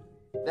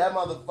 That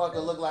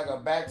motherfucker look like a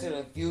Back to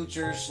the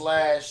Future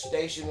 /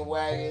 station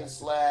wagon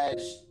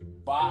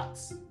 /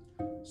 box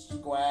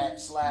square /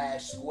 square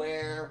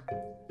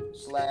 /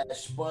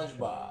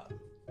 SpongeBob.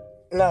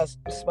 No,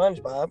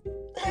 SpongeBob.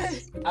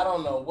 I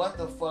don't know what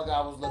the fuck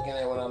I was looking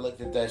at when I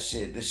looked at that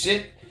shit. The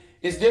shit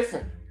is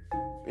different.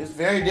 It's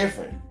very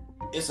different.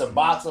 It's a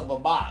box of a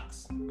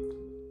box.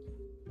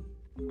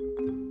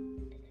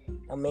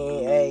 I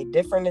mean, hey,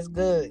 different is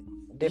good.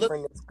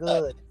 Different is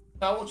good.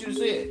 I want you to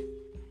see it.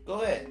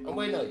 Go ahead. I'm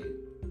waiting on you.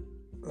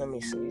 Let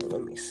me see.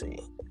 Let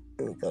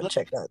me go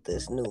check out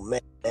this new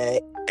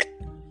Maybach.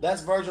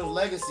 That's Virgil's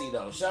legacy,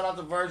 though. Shout out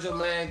to Virgil,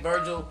 man.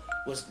 Virgil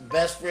was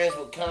best friends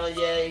with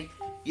Kanye.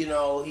 You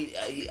know, he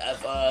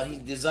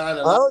designed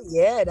a. Oh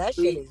yeah, that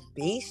shit is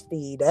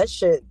beastie. That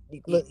shit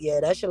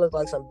look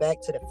like some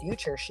Back to the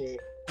Future shit.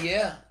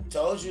 Yeah,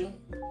 told you.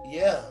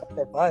 Yeah.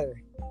 That's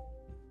fire.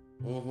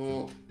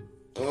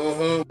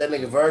 That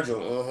nigga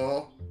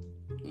Virgil.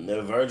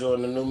 The Virgil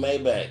and the new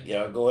Maybach.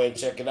 Y'all go ahead and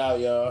check it out,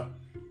 y'all.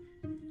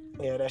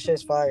 Yeah, that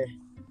shit's fire.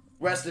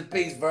 Rest in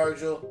peace,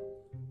 Virgil.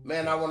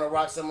 Man, I want to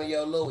rock some of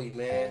your Louis,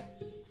 man.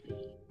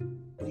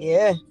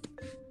 Yeah.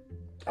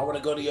 I want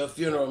to go to your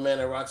funeral, man,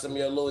 and rock some of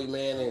your Louis,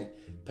 man, and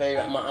pay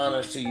my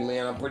honors to you,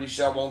 man. I'm pretty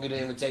sure I won't get an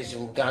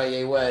invitation from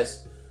Kanye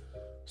West.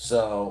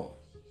 So,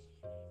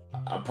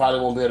 I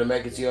probably won't be able to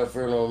make it to your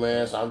funeral,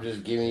 man. So, I'm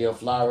just giving you your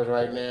flowers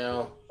right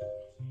now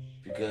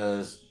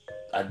because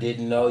I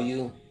didn't know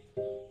you.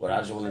 But I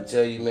just want to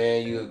tell you,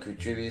 man, you have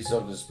contributed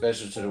something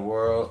special to the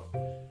world.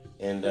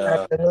 And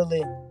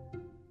absolutely.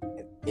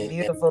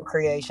 Beautiful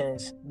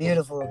creations.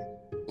 Beautiful.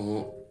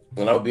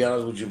 And I'll be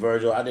honest with you,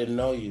 Virgil, I didn't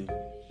know you.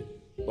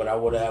 But I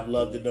would have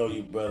loved to know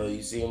you, brother.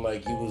 You seem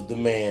like you was the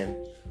man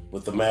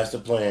with the master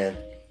plan.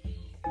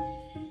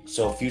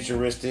 So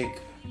futuristic,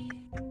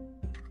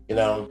 you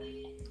know,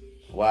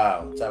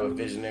 wow, type of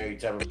visionary,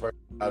 type of person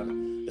I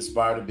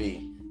aspire to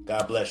be.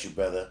 God bless you,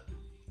 brother.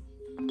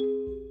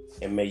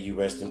 And may you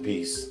rest in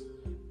peace.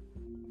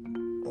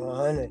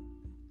 100.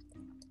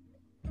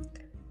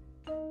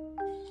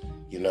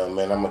 You know,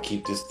 man, I'm going to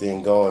keep this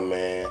thing going,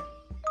 man.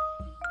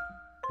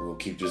 We'll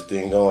keep this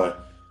thing going.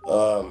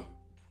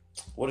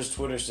 What is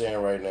Twitter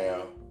saying right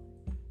now?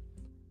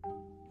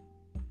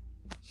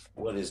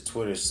 What is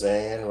Twitter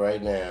saying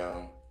right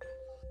now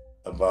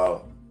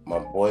about my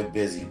boy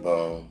Bizzy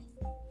Bone?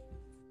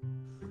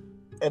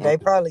 And they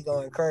probably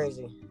going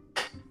crazy.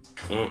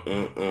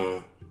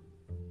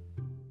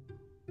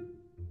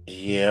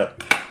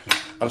 Yep.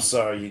 I'm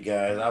sorry, you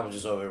guys. I was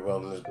just over here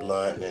rolling this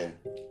blunt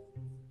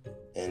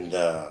and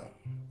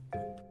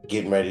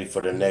getting ready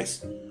for the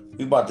next.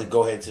 We about to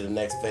go ahead to the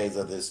next phase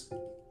of this.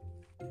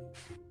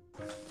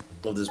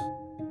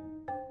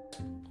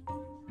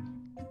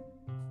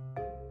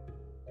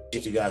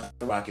 You guys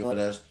for rocking with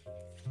us.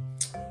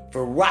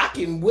 For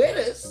rocking with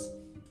us.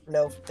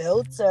 No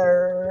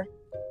filter.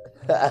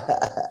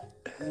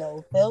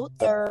 No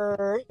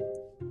filter.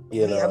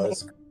 You know,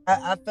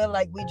 I feel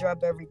like we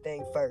drop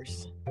everything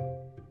first.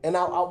 And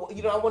I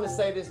want to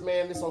say this,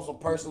 man. This on some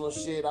personal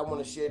shit. I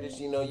want to share this.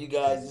 You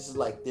guys, this is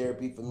like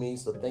therapy for me.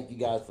 So thank you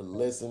guys for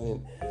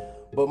listening.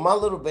 But my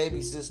little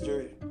baby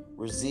sister,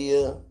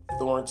 Razia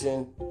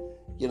Thornton,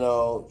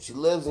 she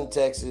lives in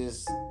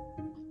Texas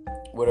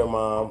with her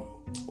mom.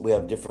 We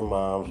have different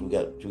moms. We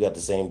got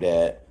the same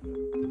dad.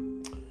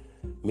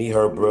 Me,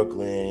 her,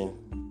 Brooklyn,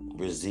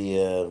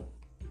 Razia.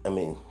 I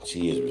mean,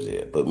 she is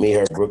Razia, but me,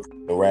 her,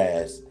 Brooklyn, and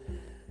Raz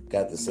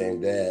got the same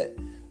dad.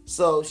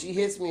 So she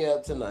hits me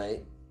up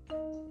tonight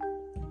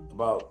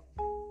about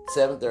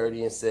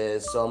 7:30 and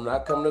says, so I'm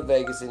not coming to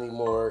Vegas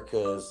anymore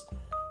because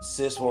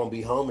sis won't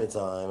be home in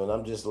time. And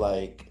I'm just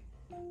like,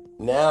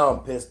 now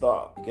I'm pissed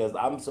off because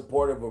I'm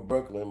supportive of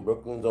Brooklyn.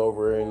 Brooklyn's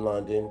over in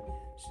London.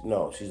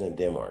 No, she's in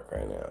Denmark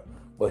right now.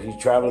 But she's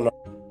traveling to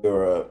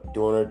Europe,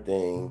 doing her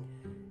thing.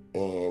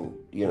 And,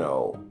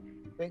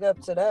 Big up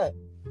to that.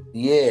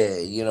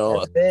 Yeah,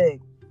 That's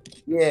big.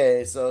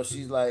 Yeah, so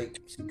she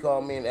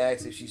called me and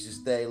asked if she should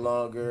stay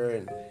longer.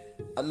 And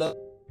I know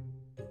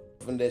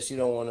that she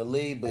don't want to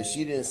leave, but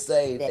she didn't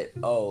say that,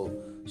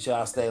 should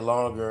I stay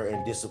longer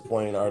and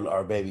disappoint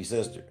our baby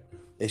sister?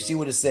 If she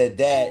would have said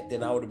that,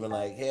 then I would have been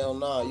like, hell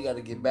no, you got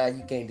to get back.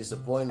 You can't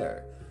disappoint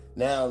her.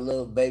 Now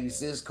little baby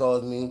sis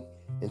calls me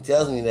and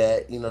tells me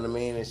that, you know what I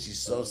mean? And she's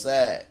so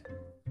sad.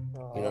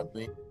 You know what I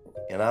mean?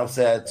 And I'm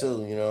sad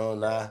too,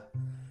 and I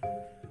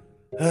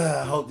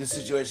hope this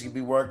situation can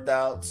be worked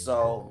out.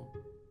 So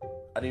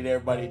I need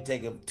everybody to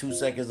take 2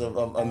 seconds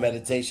of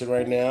meditation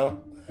right now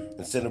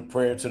and send a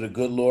prayer to the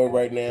good Lord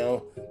right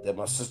now that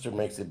my sister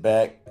makes it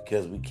back,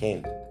 because we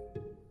can't hurt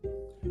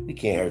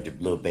the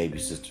little baby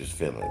sister's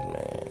feelings,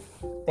 man.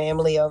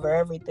 Family over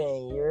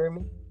everything, you hear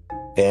me?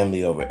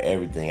 Family over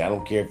everything. I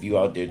don't care if you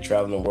out there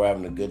traveling, we're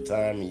having a good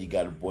time and you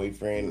got a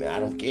boyfriend. I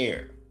don't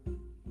care.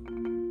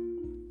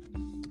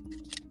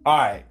 All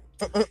right.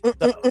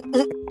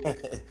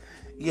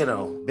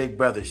 So, big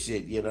brother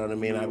shit, you know what I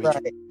mean?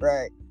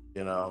 Right.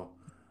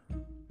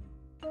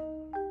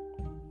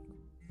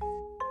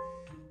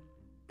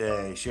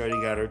 Dang,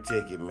 Shorty got her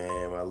ticket,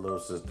 man, my little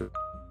sister.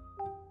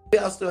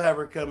 I'll still have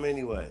her come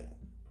anyway.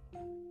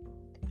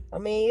 I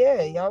mean,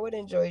 yeah, y'all would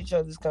enjoy each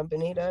other's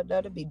company.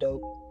 That'd be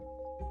dope.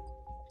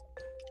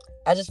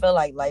 I just feel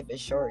like life is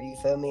short, you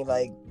feel me?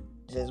 Like,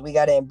 just we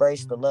gotta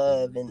embrace the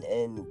love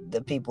and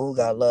the people who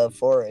got love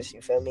for us,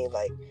 you feel me?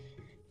 Like,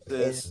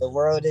 the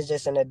world is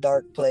just in a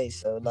dark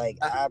place, so like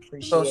I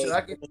appreciate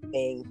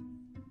being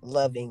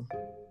loving.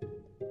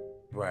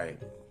 Right.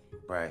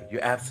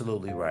 You're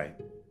absolutely right.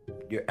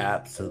 You're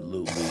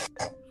absolutely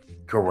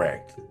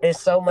correct. There's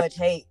so much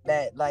hate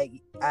that like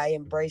I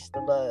embrace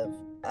the love.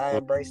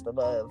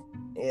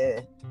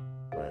 Yeah.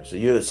 Right. So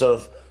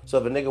if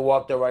a nigga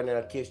walked up right now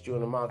and kissed you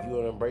in the mouth, you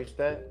would embrace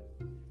that?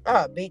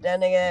 I beat that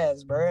nigga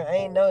ass, bro.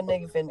 Ain't no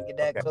nigga finna get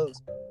that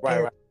close.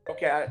 Right.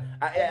 Okay,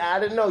 I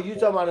didn't know. You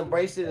talking about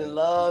embracing and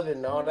love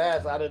and all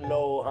that, so I didn't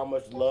know how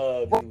much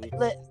love.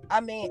 I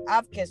mean,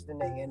 I've kissed a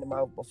nigga in the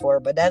mouth before,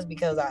 but that's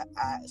because I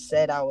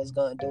said I was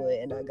gonna do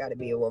it, and I gotta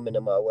be a woman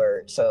of my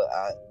word. So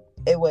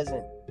it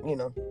wasn't,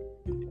 You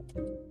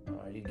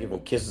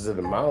giving kisses in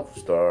the mouth,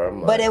 Star?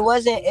 But it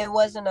wasn't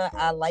a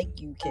I like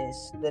you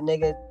kiss. The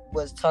nigga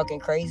was talking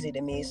crazy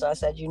to me, so I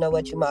said, you know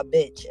what, you my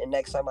bitch, and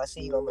next time I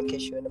see you, I'm gonna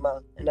kiss you in the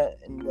mouth.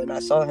 And when I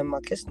saw him, I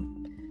kissed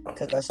him.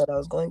 Because I said I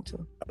was going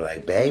to. I'm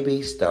like,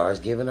 baby,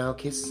 Star's giving out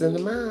kisses in the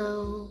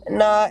mouth.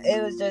 Nah,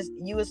 it was just,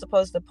 you were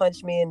supposed to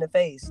punch me in the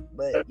face,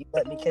 but you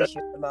let me kiss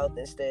you in the mouth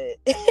instead.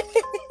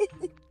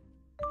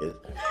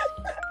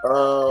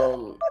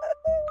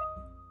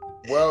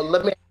 Well,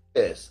 let me ask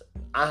this.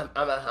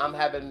 I'm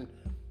having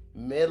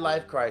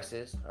midlife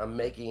crisis. I'm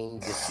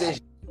making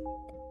decisions.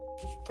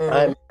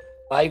 I'm making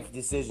life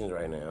decisions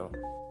right now.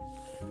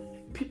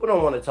 People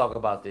don't want to talk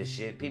about this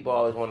shit. People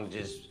always want to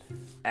just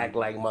act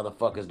like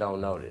motherfuckers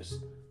don't notice.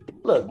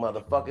 Look,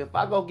 motherfucker, if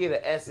I go get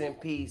an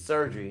SMP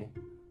surgery,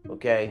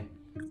 okay,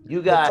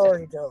 you guys are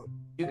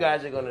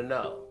gonna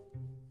know.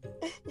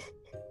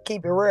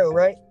 Keep it real,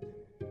 right?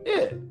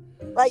 Yeah.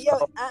 Like,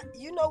 yo,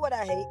 you know what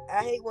I hate?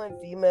 I hate when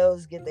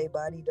females get their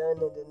body done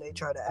and then they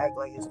try to act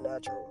like it's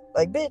natural.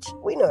 Like, bitch,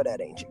 we know that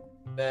ain't you.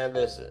 Man,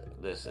 listen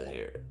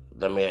here.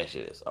 Let me ask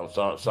you this. I'm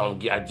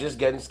just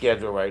getting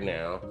scheduled right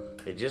now.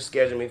 They just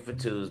scheduled me for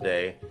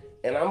Tuesday,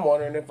 and I'm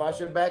wondering if I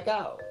should back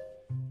out.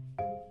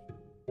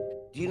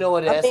 Do you know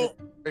what I acid mean,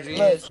 surgery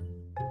look, is?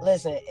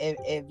 listen,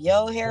 if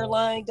your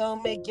hairline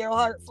gonna make your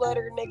heart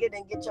flutter, nigga,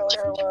 then get your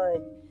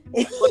hairline.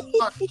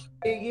 The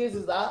thing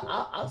is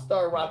I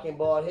started rocking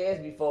bald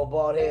heads before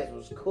bald heads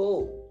was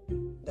cool.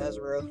 That's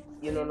real.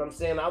 You know what I'm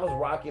saying? I was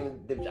rocking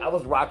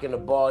the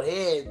bald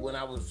head when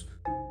I was,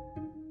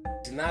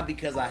 not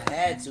because I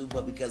had to,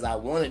 but because I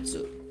wanted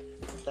to.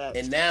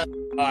 And now,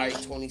 all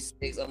right,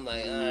 26, I'm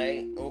like, all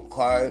right,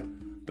 okay,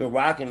 been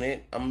rocking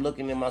it. I'm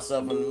looking at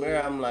myself in the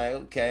mirror. I'm like,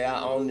 okay,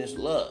 I own this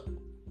look.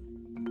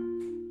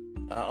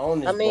 I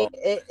own this. I mean,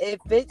 it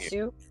fits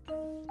you.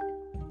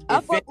 I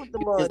fuck with the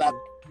bald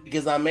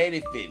because I made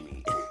it fit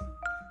me.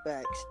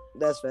 Facts.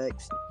 That's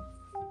facts.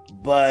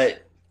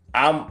 But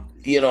I'm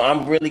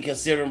really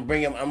considering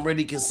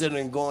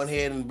going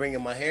ahead and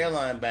bringing my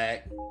hairline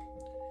back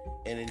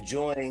and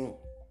enjoying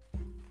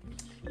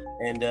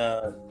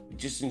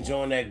just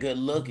enjoying that good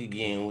look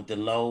again with the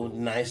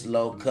nice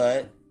low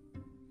cut.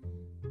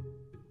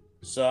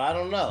 So I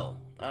don't know.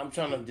 I'm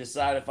trying to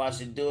decide if I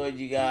should do it.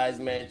 You guys,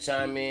 man,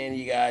 chime in.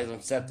 You guys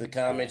accept the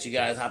comments. You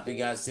guys,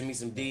 send me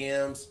some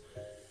DMs.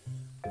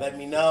 Let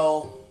me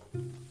know.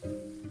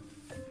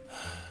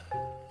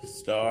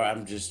 Star,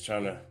 I'm just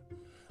trying to.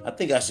 I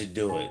think I should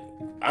do it.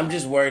 I'm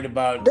just worried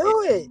about.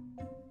 Do it.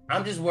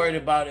 I'm just worried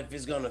about if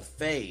it's gonna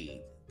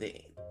fade.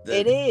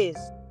 It is,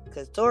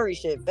 cause Tory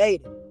shit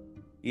faded.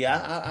 Yeah,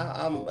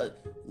 I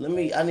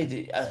need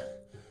to.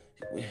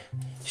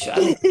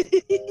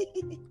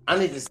 I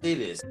need to see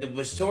this.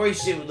 But Tory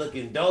shit was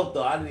looking dope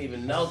though. I didn't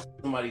even know.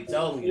 Somebody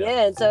told me.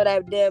 Yeah, until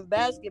that damn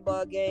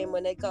basketball game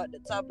when they caught the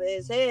top of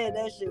his head,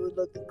 that shit was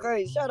looking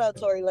crazy. Shout out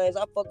Tory Lanez.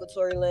 I fuck with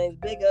Tory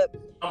Lanez. Big up.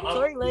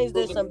 Tory Lanez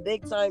did some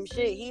big time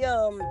shit. He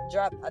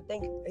dropped. I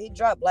think he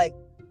dropped like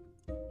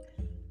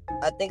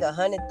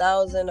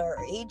 100,000, or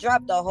he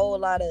dropped a whole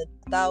lot of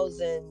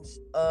thousands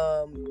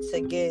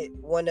to get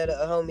one of the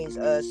homies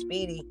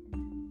Speedy,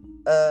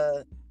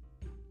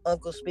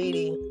 Uncle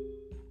Speedy.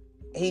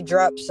 He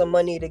dropped some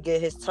money to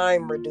get his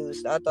time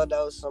reduced. I thought that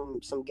was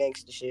some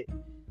gangster shit.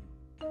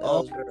 That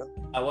was real.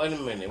 Wait a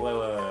minute.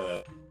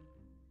 Wait.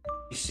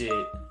 Shit.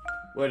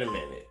 Wait a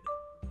minute.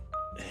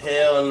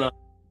 Hell no.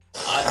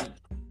 I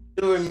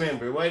do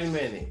remember. Wait a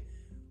minute.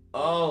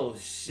 Oh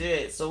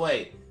shit. So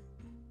wait.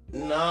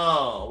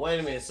 No. Wait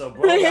a minute. So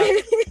bro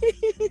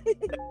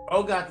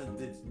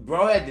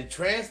had the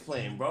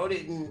transplant. Bro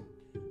didn't.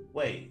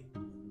 Wait.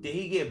 Did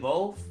he get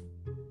both?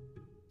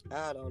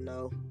 I don't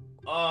know.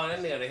 Oh, that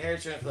nigga got a hair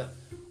transplant.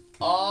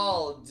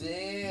 Oh,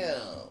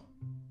 damn.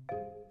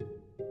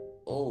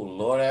 Oh,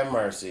 Lord have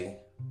mercy.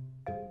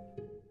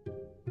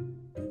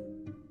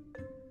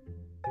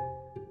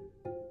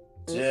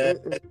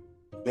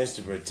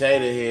 Mr.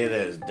 Potato Head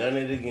has done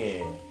it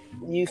again.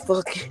 You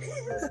fucking...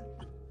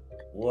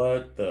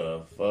 What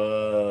the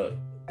fuck?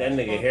 That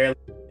nigga hair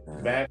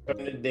back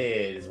from the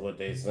dead is what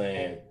they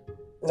saying.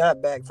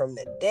 Not back from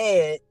the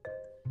dead.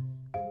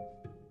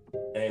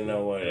 Ain't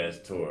no way that's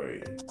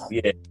Tory.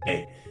 Yeah,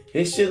 hey,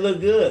 his shit look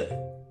good.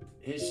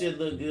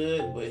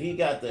 But he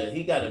got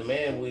a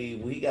man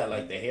weave. He got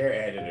like the hair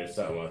added or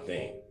something, I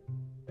think.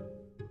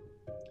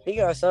 He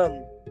got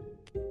something.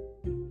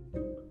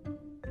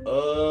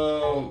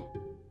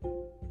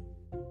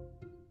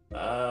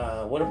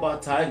 What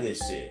about Tiger's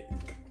shit?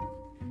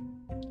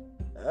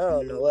 I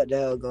don't know what the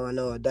hell going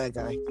on with that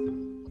guy.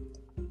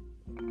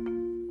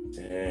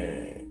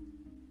 Dang.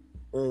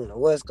 I don't know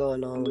what's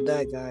going on with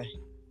that guy.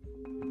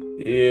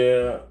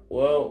 Yeah,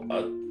 well,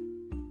 I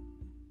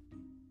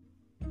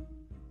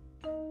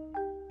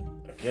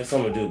guess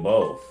I'm gonna do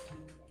both.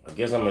 I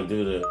guess I'm gonna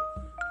do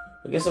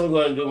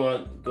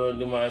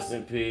my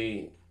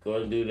SMP. Go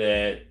and do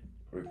that.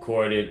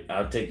 Record it.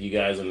 I'll take you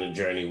guys on the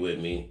journey with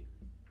me.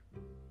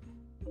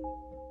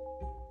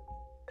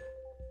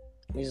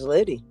 He's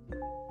litty.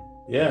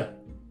 Yeah.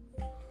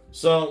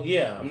 So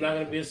yeah, I'm not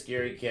gonna be a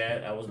scary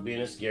cat. I was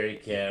being a scary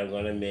cat. I'm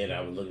gonna admit I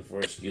was looking for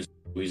an excuse,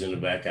 reason to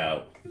back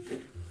out.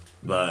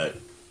 But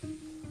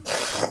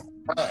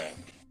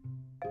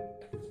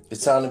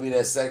it's time to be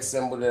that sex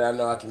symbol that I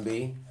know I can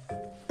be.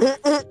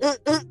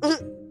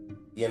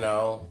 You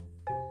know,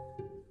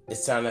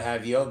 it's time to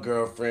have your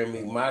girlfriend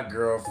meet my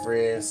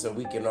girlfriend so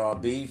we can all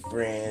be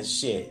friends.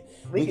 Shit.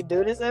 We can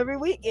do this every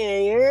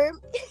weekend, you hear me?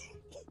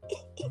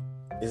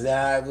 Is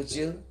that all right with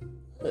you?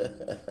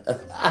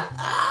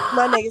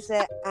 My nigga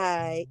said,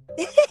 alright.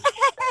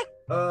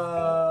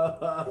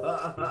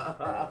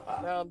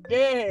 I'm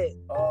dead.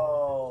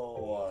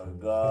 Oh my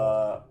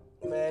God.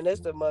 Man, it's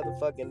the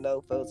motherfucking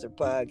No Filter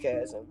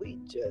podcast, and we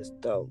just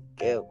don't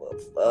give a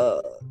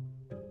fuck.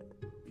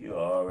 You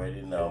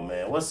already know,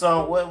 man. What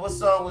song was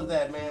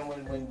that, man,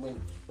 when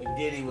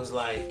Diddy was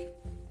like,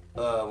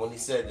 when he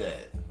said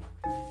that?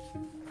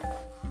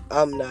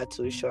 I'm not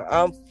too sure.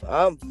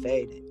 I'm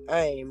faded.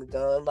 I ain't even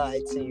gonna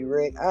lie to you,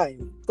 Rick. I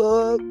am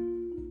fucked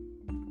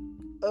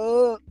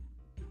up.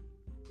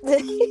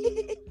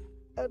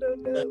 I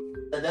don't know.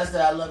 That's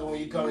that I love it when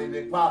you call me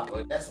Big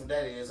Papa. That's what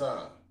that is,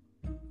 huh?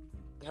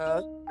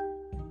 Huh?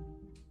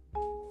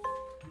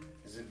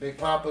 Is it Big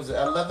Papa?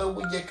 I love it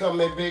when you call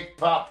me Big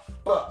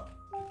Papa.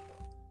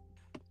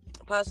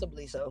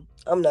 Possibly so.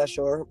 I'm not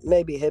sure.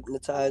 Maybe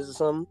hypnotized or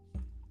something.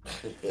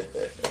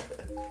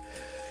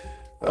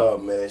 Oh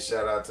man,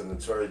 shout out to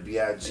Notorious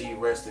B.I.G.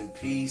 Rest in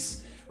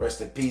peace.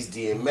 Rest in peace,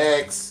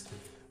 DMX.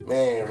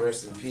 Man,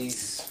 rest in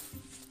peace.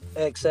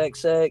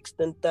 XXX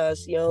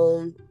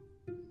Tentacion.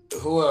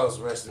 Who else?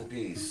 Rest in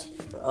peace.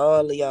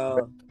 All of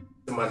y'all.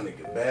 My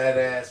nigga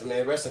badass,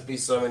 man. Rest in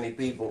peace, so many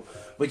people.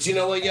 But you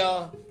know what,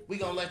 y'all? We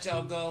gonna let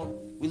y'all go.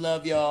 We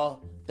love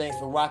y'all. Thanks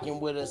for rocking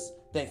with us.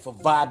 Thanks for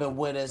vibing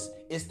with us.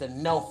 It's the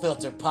No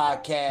Filter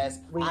Podcast.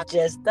 We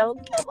just don't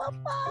give a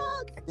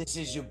fuck. This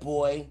is your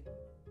boy,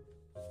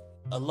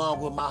 along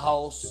with my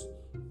host,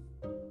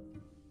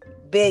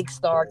 Big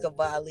Star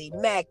Cavalli,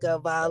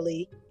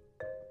 Machiavelli.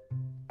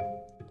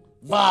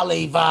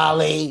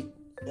 Volley.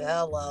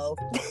 Hello.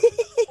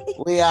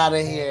 We out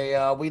of here,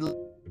 y'all.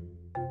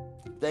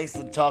 Thanks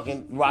for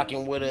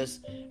rocking with us,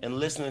 and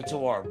listening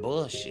to our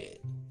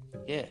bullshit.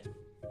 Yeah,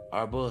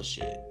 our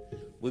bullshit.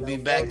 We'll be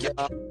back,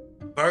 y'all.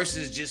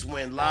 Verzuz just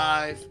went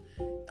live.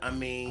 I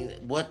mean,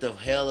 what the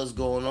hell is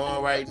going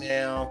on right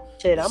now?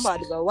 Shit, I'm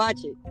about to go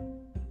watch it.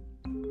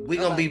 We're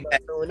going to be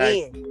back.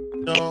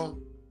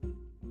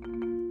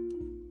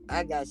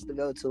 I got to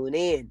go tune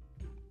in.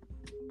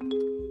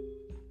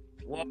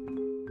 Well,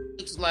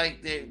 looks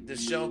like the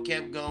show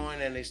kept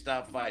going and they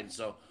stopped fighting.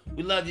 So,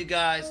 we love you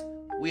guys.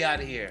 We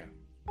out of here.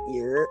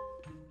 Yeah.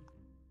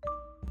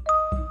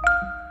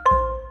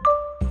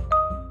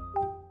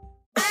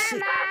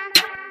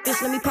 Bitch,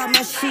 let me pop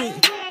my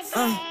shit.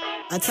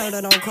 I told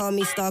her don't call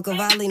me Stalker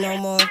Valley no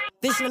more.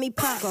 Bitch, let me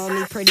pop. Call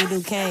me Pretty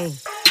Duquesne.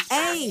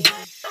 Ayy.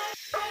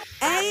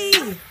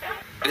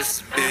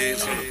 This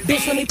Bizzy.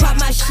 Bitch, let me pop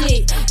my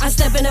shit. I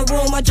step in the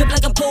room, I drip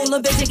like a pool,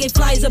 a bitch, I get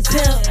flies a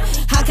pimp.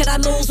 How could I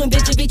lose when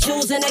bitches be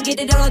choosing? I get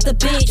it all at the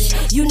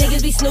bitch. You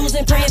niggas be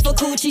snoozing, praying for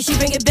coochie. She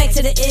bring it back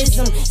to the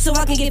ism, so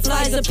I can get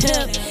flies a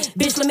pimp.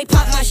 Bitch, let me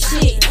pop my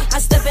shit. I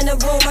step in the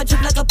room, I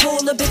drip like a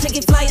pool, a bitch, I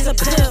get flies a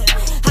pimp.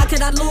 How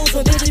could I lose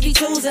when bitches be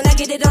choosing? I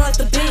get it all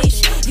at the bitch.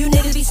 You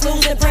niggas be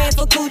snoozing, praying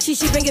for coochie.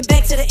 She bring it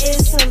back to the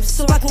ism,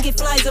 so I can get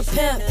flies a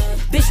pimp.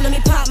 Bitch, let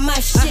me pop my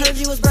shit. I heard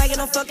you was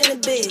bragging on fucking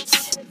a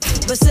bitch,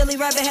 but silly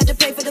rabbit had to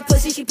pay for the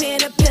pussy, she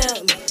paying a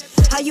pimp.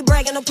 How you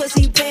bragging on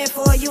pussy you paying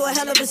for? You a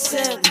hell of a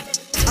simp.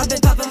 I've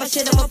been popping my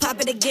shit, I'ma pop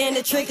it again.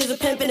 The trick is a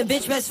pimp and a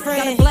bitch best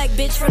friend. Got a black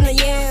bitch from the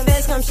yam,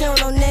 best come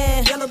showing on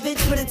there. Yellow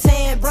bitch with a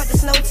tan, brought the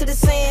snow to the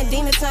sand.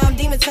 Demon time,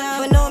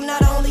 but no, I'm not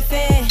the only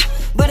fan.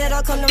 But it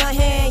all come to my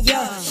hand,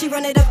 yeah. She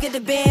run it up, get the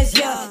bands,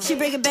 yeah. She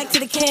bring it back to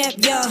the camp,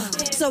 yeah.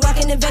 So I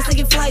can invest and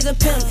get flies a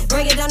pimp.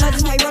 Bring it down, I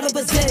just might roll up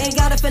a zip. Ain't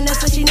got a finesse,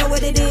 so she know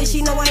what it is.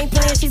 She know I ain't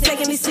playing, she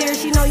taking me serious.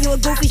 She know you a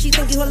goofy, she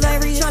think you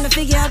hilarious. Trying to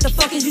figure out the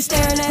fuck is you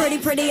staring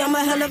at. Pretty, I'm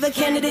a hell of a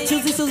candidate.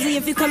 Choosy Susie,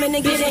 if you come in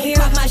and get in here,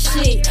 pop my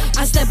shit.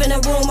 I step in the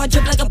room, I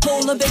drip like a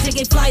pool, a bitch, I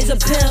get flies a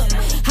pimp.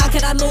 How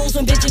could I lose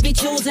when bitches be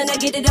choosing? I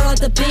get it all at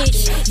the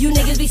bitch. You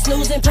niggas be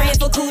snoozing, praying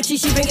for coochie.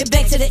 She bring it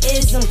back to the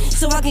ism,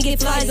 so I can get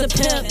flies a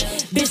pimp.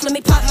 Bitch, let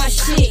me pop my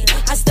shit.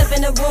 I step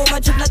in the room, I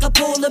drip like a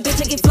pool, a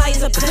bitch, I get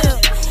flies a pimp.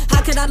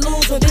 How could I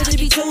lose when bitches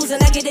be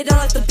choosing? I get it all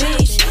at the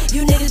bitch.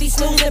 You niggas be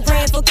snoozing,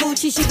 praying for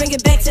coochie. She bring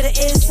it back to the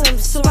ism,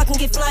 so I can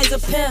get flies a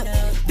pimp.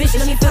 Bitch,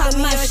 let me pop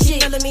my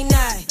shit. Let me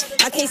not.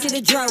 I can't see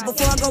the drug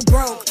before I go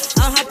broke.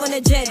 I'll hop on the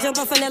jet, jump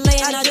off on the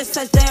lane, I just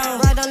touch down.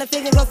 Ride on the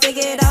figure, go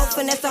figure it out.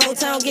 Finesse the whole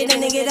town, get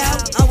in and get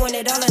out. I want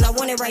it all and I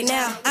want it right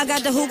now. I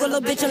got the hookah,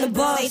 little bitch on the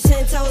ball. 10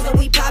 toes and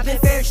we poppin',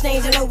 fair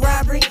exchange and no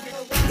robbery.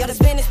 Got a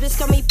Spanish bitch,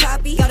 call me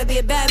Poppy. Gotta be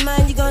a bad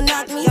man, you gon'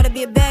 knock me. Gotta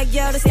be a bad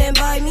girl to stand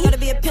by me. Gotta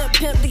be a pimp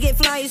to get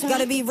flies.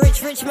 Gotta be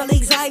rich, my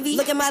league's Ivy.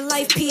 Look at my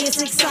life, P,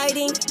 it's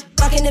exciting.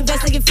 I can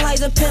invest and get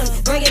flies a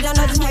pimp. Bring it down,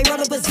 I just might roll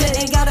up a zip.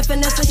 Ain't got a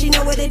finesse, so she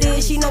know what it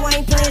is. She know I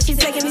ain't playing, she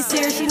taking me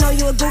serious. She know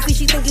you a goofy,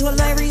 she think you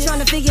hilarious. Trying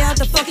to figure out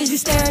the fuck is you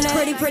staring at.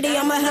 Pretty,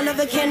 I'm a hell of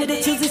a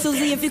candidate. Choosy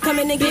Susie, if you come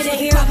in and get in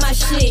here, pop my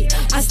shit.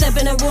 I step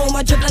in the room,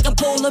 I drip like a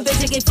pool, a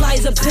bitch, I get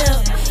flies a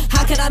pimp.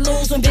 How could I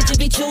lose when bitches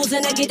be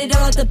choosing? I get it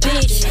all at the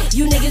bitch.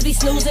 You niggas be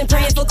snoozing,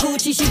 praying for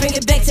coochie. She bring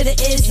it back to the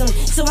ism,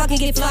 so I can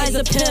get flies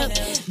a pimp.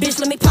 Bitch,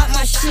 let me pop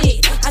my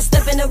shit. I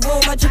step in the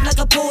room, I drip like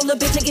a pool, a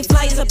bitch, I get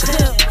flies a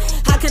pimp.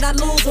 How could I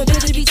lose when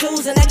bitches be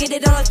choosing? I get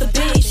it all at the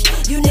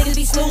bitch. You niggas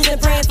be snoozing,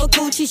 praying for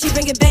coochie. She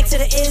bring it back to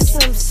the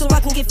ism, so I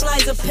can get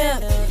flies a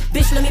pimp.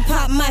 Bitch, let me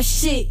pop my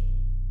shit.